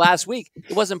podcast trailer last week.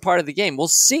 It wasn't part of the game. We'll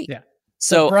see. Yeah.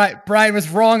 So Brian was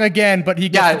wrong again, but he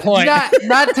got the point.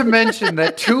 Not to mention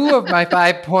that 2 of my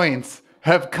 5 points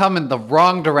have come in the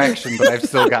wrong direction, but I've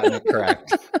still gotten it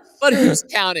correct. But who's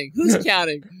counting?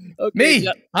 Okay, me.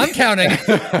 I'm counting.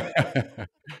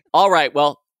 All right.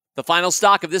 Well, the final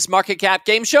stock of this market cap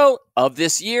game show of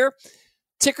this year,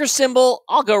 ticker symbol,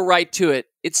 I'll go right to it.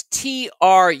 It's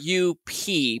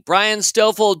TRUP. Brian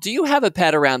Stoffel, do you have a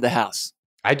pet around the house?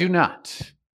 I do not.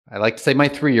 I like to say my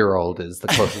 3-year-old is the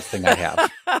closest thing I have.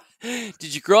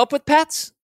 Did you grow up with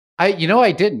pets? I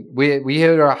didn't. We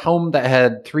had a home that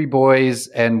had 3 boys,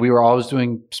 and we were always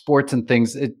doing sports and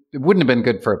things. It wouldn't have been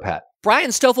good for a pet.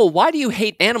 Brian Stoffel, why do you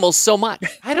hate animals so much?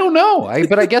 I don't know,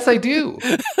 but I guess I do.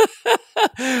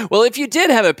 Well, if you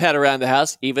did have a pet around the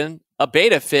house, even a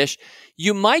betta fish,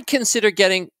 you might consider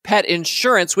getting pet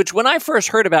insurance, which when I first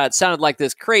heard about it sounded like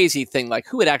this crazy thing, like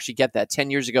who would actually get that 10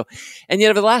 years ago? And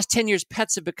yet over the last 10 years,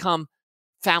 pets have become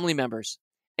family members.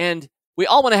 And we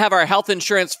all want to have our health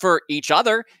insurance for each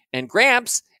other and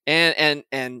Gramps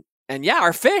and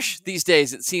our fish these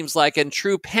days, it seems like. And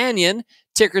Trupanion,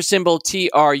 ticker symbol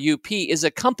TRUP, is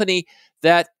a company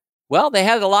that, well, they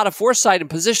had a lot of foresight and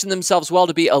positioned themselves well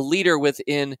to be a leader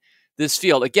within this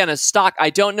field. Again, a stock I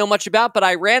don't know much about, but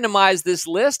I randomized this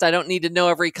list. I don't need to know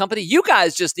every company. You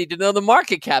guys just need to know the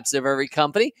market caps of every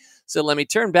company. So let me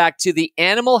turn back to the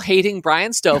animal-hating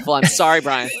Brian Stoffel. I'm sorry,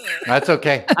 Brian. That's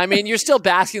okay. I mean, you're still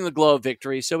basking in the glow of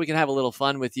victory, so we can have a little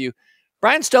fun with you.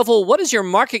 Brian Stoffel, what is your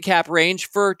market cap range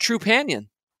for Trupanion?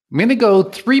 I'm going to go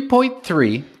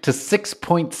 3.3 to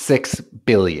 6.6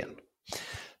 billion.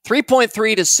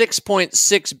 3.3 to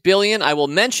 6.6 billion. I will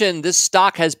mention this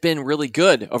stock has been really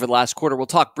good over the last quarter. We'll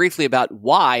talk briefly about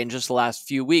why in just the last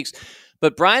few weeks.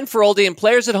 But Brian Feroldi and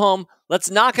players at home,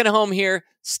 let's knock it home here.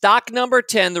 Stock number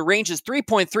 10, the range is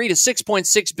 3.3 to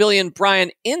 6.6 billion. Brian,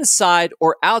 inside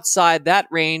or outside that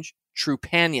range,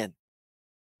 Trupanion?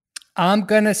 I'm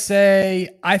going to say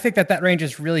I think that range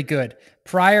is really good.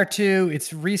 Prior to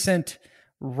its recent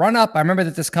run-up, I remember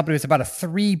that this company was about a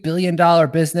 $3 billion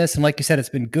business. And like you said, it's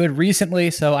been good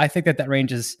recently. So I think that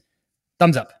range is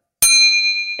thumbs up.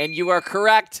 And you are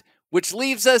correct. which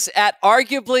leaves us at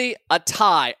arguably a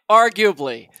tie.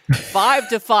 Arguably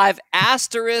 5-5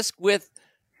 asterisk with,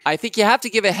 I think you have to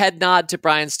give a head nod to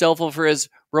Brian Stoffel for his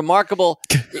remarkable.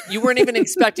 You weren't even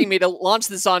expecting me to launch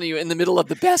this on you in the middle of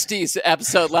the Besties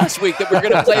episode last week that we're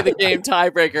going to play the game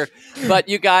tiebreaker. But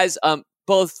you guys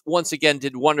both once again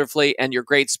did wonderfully, and you're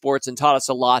great sports and taught us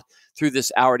a lot through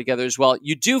this hour together as well.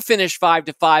 You do finish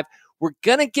 5-5. We're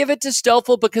going to give it to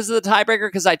Stoffel because of the tiebreaker,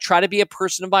 because I try to be a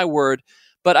person of my word.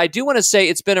 But I do want to say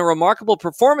it's been a remarkable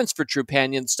performance for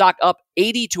Trupanion. Stock up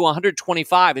 80 to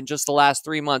 125 in just the last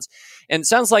 3 months. And it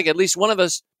sounds like at least one of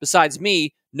us, besides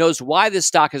me, knows why this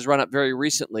stock has run up very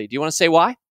recently. Do you want to say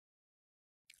why?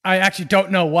 I actually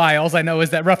don't know why. All I know is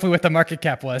that roughly what the market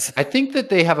cap was. I think that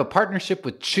they have a partnership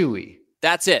with Chewy.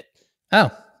 That's it.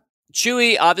 Oh.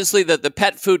 Chewy, obviously the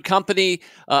pet food company,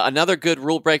 another good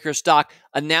rule breaker stock,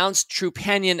 announced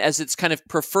Trupanion as its kind of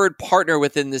preferred partner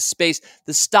within this space.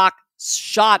 The stock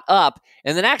shot up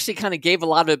and then actually kind of gave a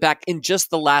lot of it back in just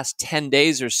the last 10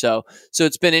 days or so. So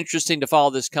it's been interesting to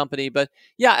follow this company. But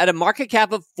yeah, at a market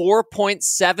cap of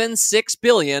 $4.76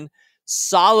 billion,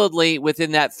 solidly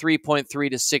within that 3.3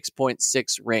 to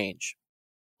 6.6 range.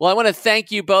 Well, I want to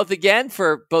thank you both again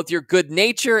for both your good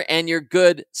nature and your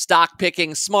good stock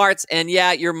picking smarts. And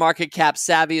yeah, your market cap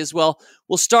savvy as well.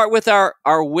 We'll start with our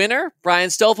winner, Brian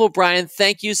Stoffel. Brian,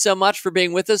 thank you so much for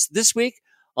being with us this week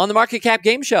on the Market Cap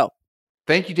Game Show.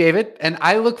 Thank you, David. And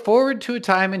I look forward to a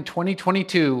time in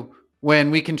 2022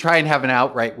 when we can try and have an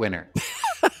outright winner.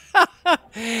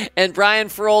 And Brian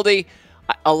Feroldi,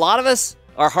 a lot of us,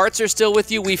 our hearts are still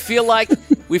with you. We feel like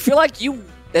you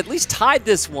at least tied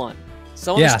this one.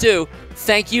 Some of us do.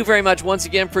 Thank you very much once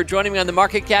again for joining me on the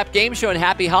Market Cap Game Show, and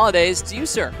happy holidays to you,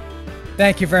 sir.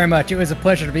 Thank you very much. It was a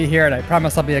pleasure to be here, and I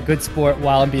promise I'll be a good sport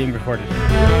while I'm being recorded.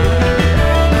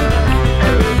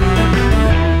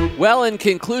 Well, in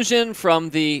conclusion,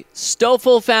 from the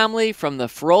Stoffel family, from the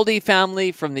Feroldi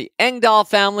family, from the Engdahl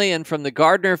family, and from the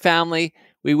Gardner family,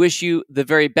 we wish you the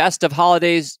very best of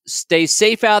holidays. Stay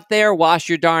safe out there. Wash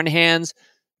your darn hands.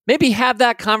 Maybe have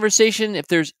that conversation. If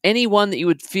there's anyone that you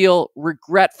would feel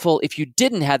regretful if you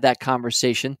didn't have that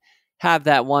conversation, have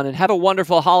that one. And have a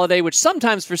wonderful holiday, which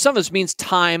sometimes for some of us means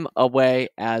time away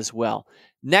as well.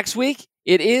 Next week,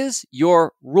 it is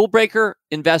your Rule Breaker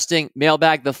Investing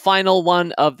Mailbag, the final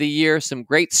one of the year. Some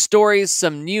great stories,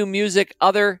 some new music,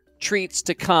 other treats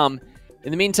to come. In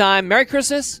the meantime, Merry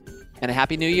Christmas and a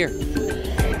Happy New Year.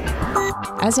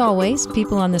 As always,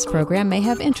 people on this program may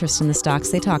have interest in the stocks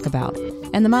they talk about,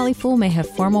 and the Motley Fool may have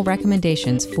formal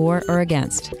recommendations for or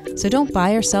against. So don't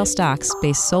buy or sell stocks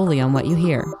based solely on what you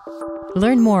hear.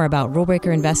 Learn more about Rule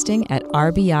Breaker Investing at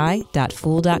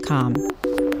rbi.fool.com.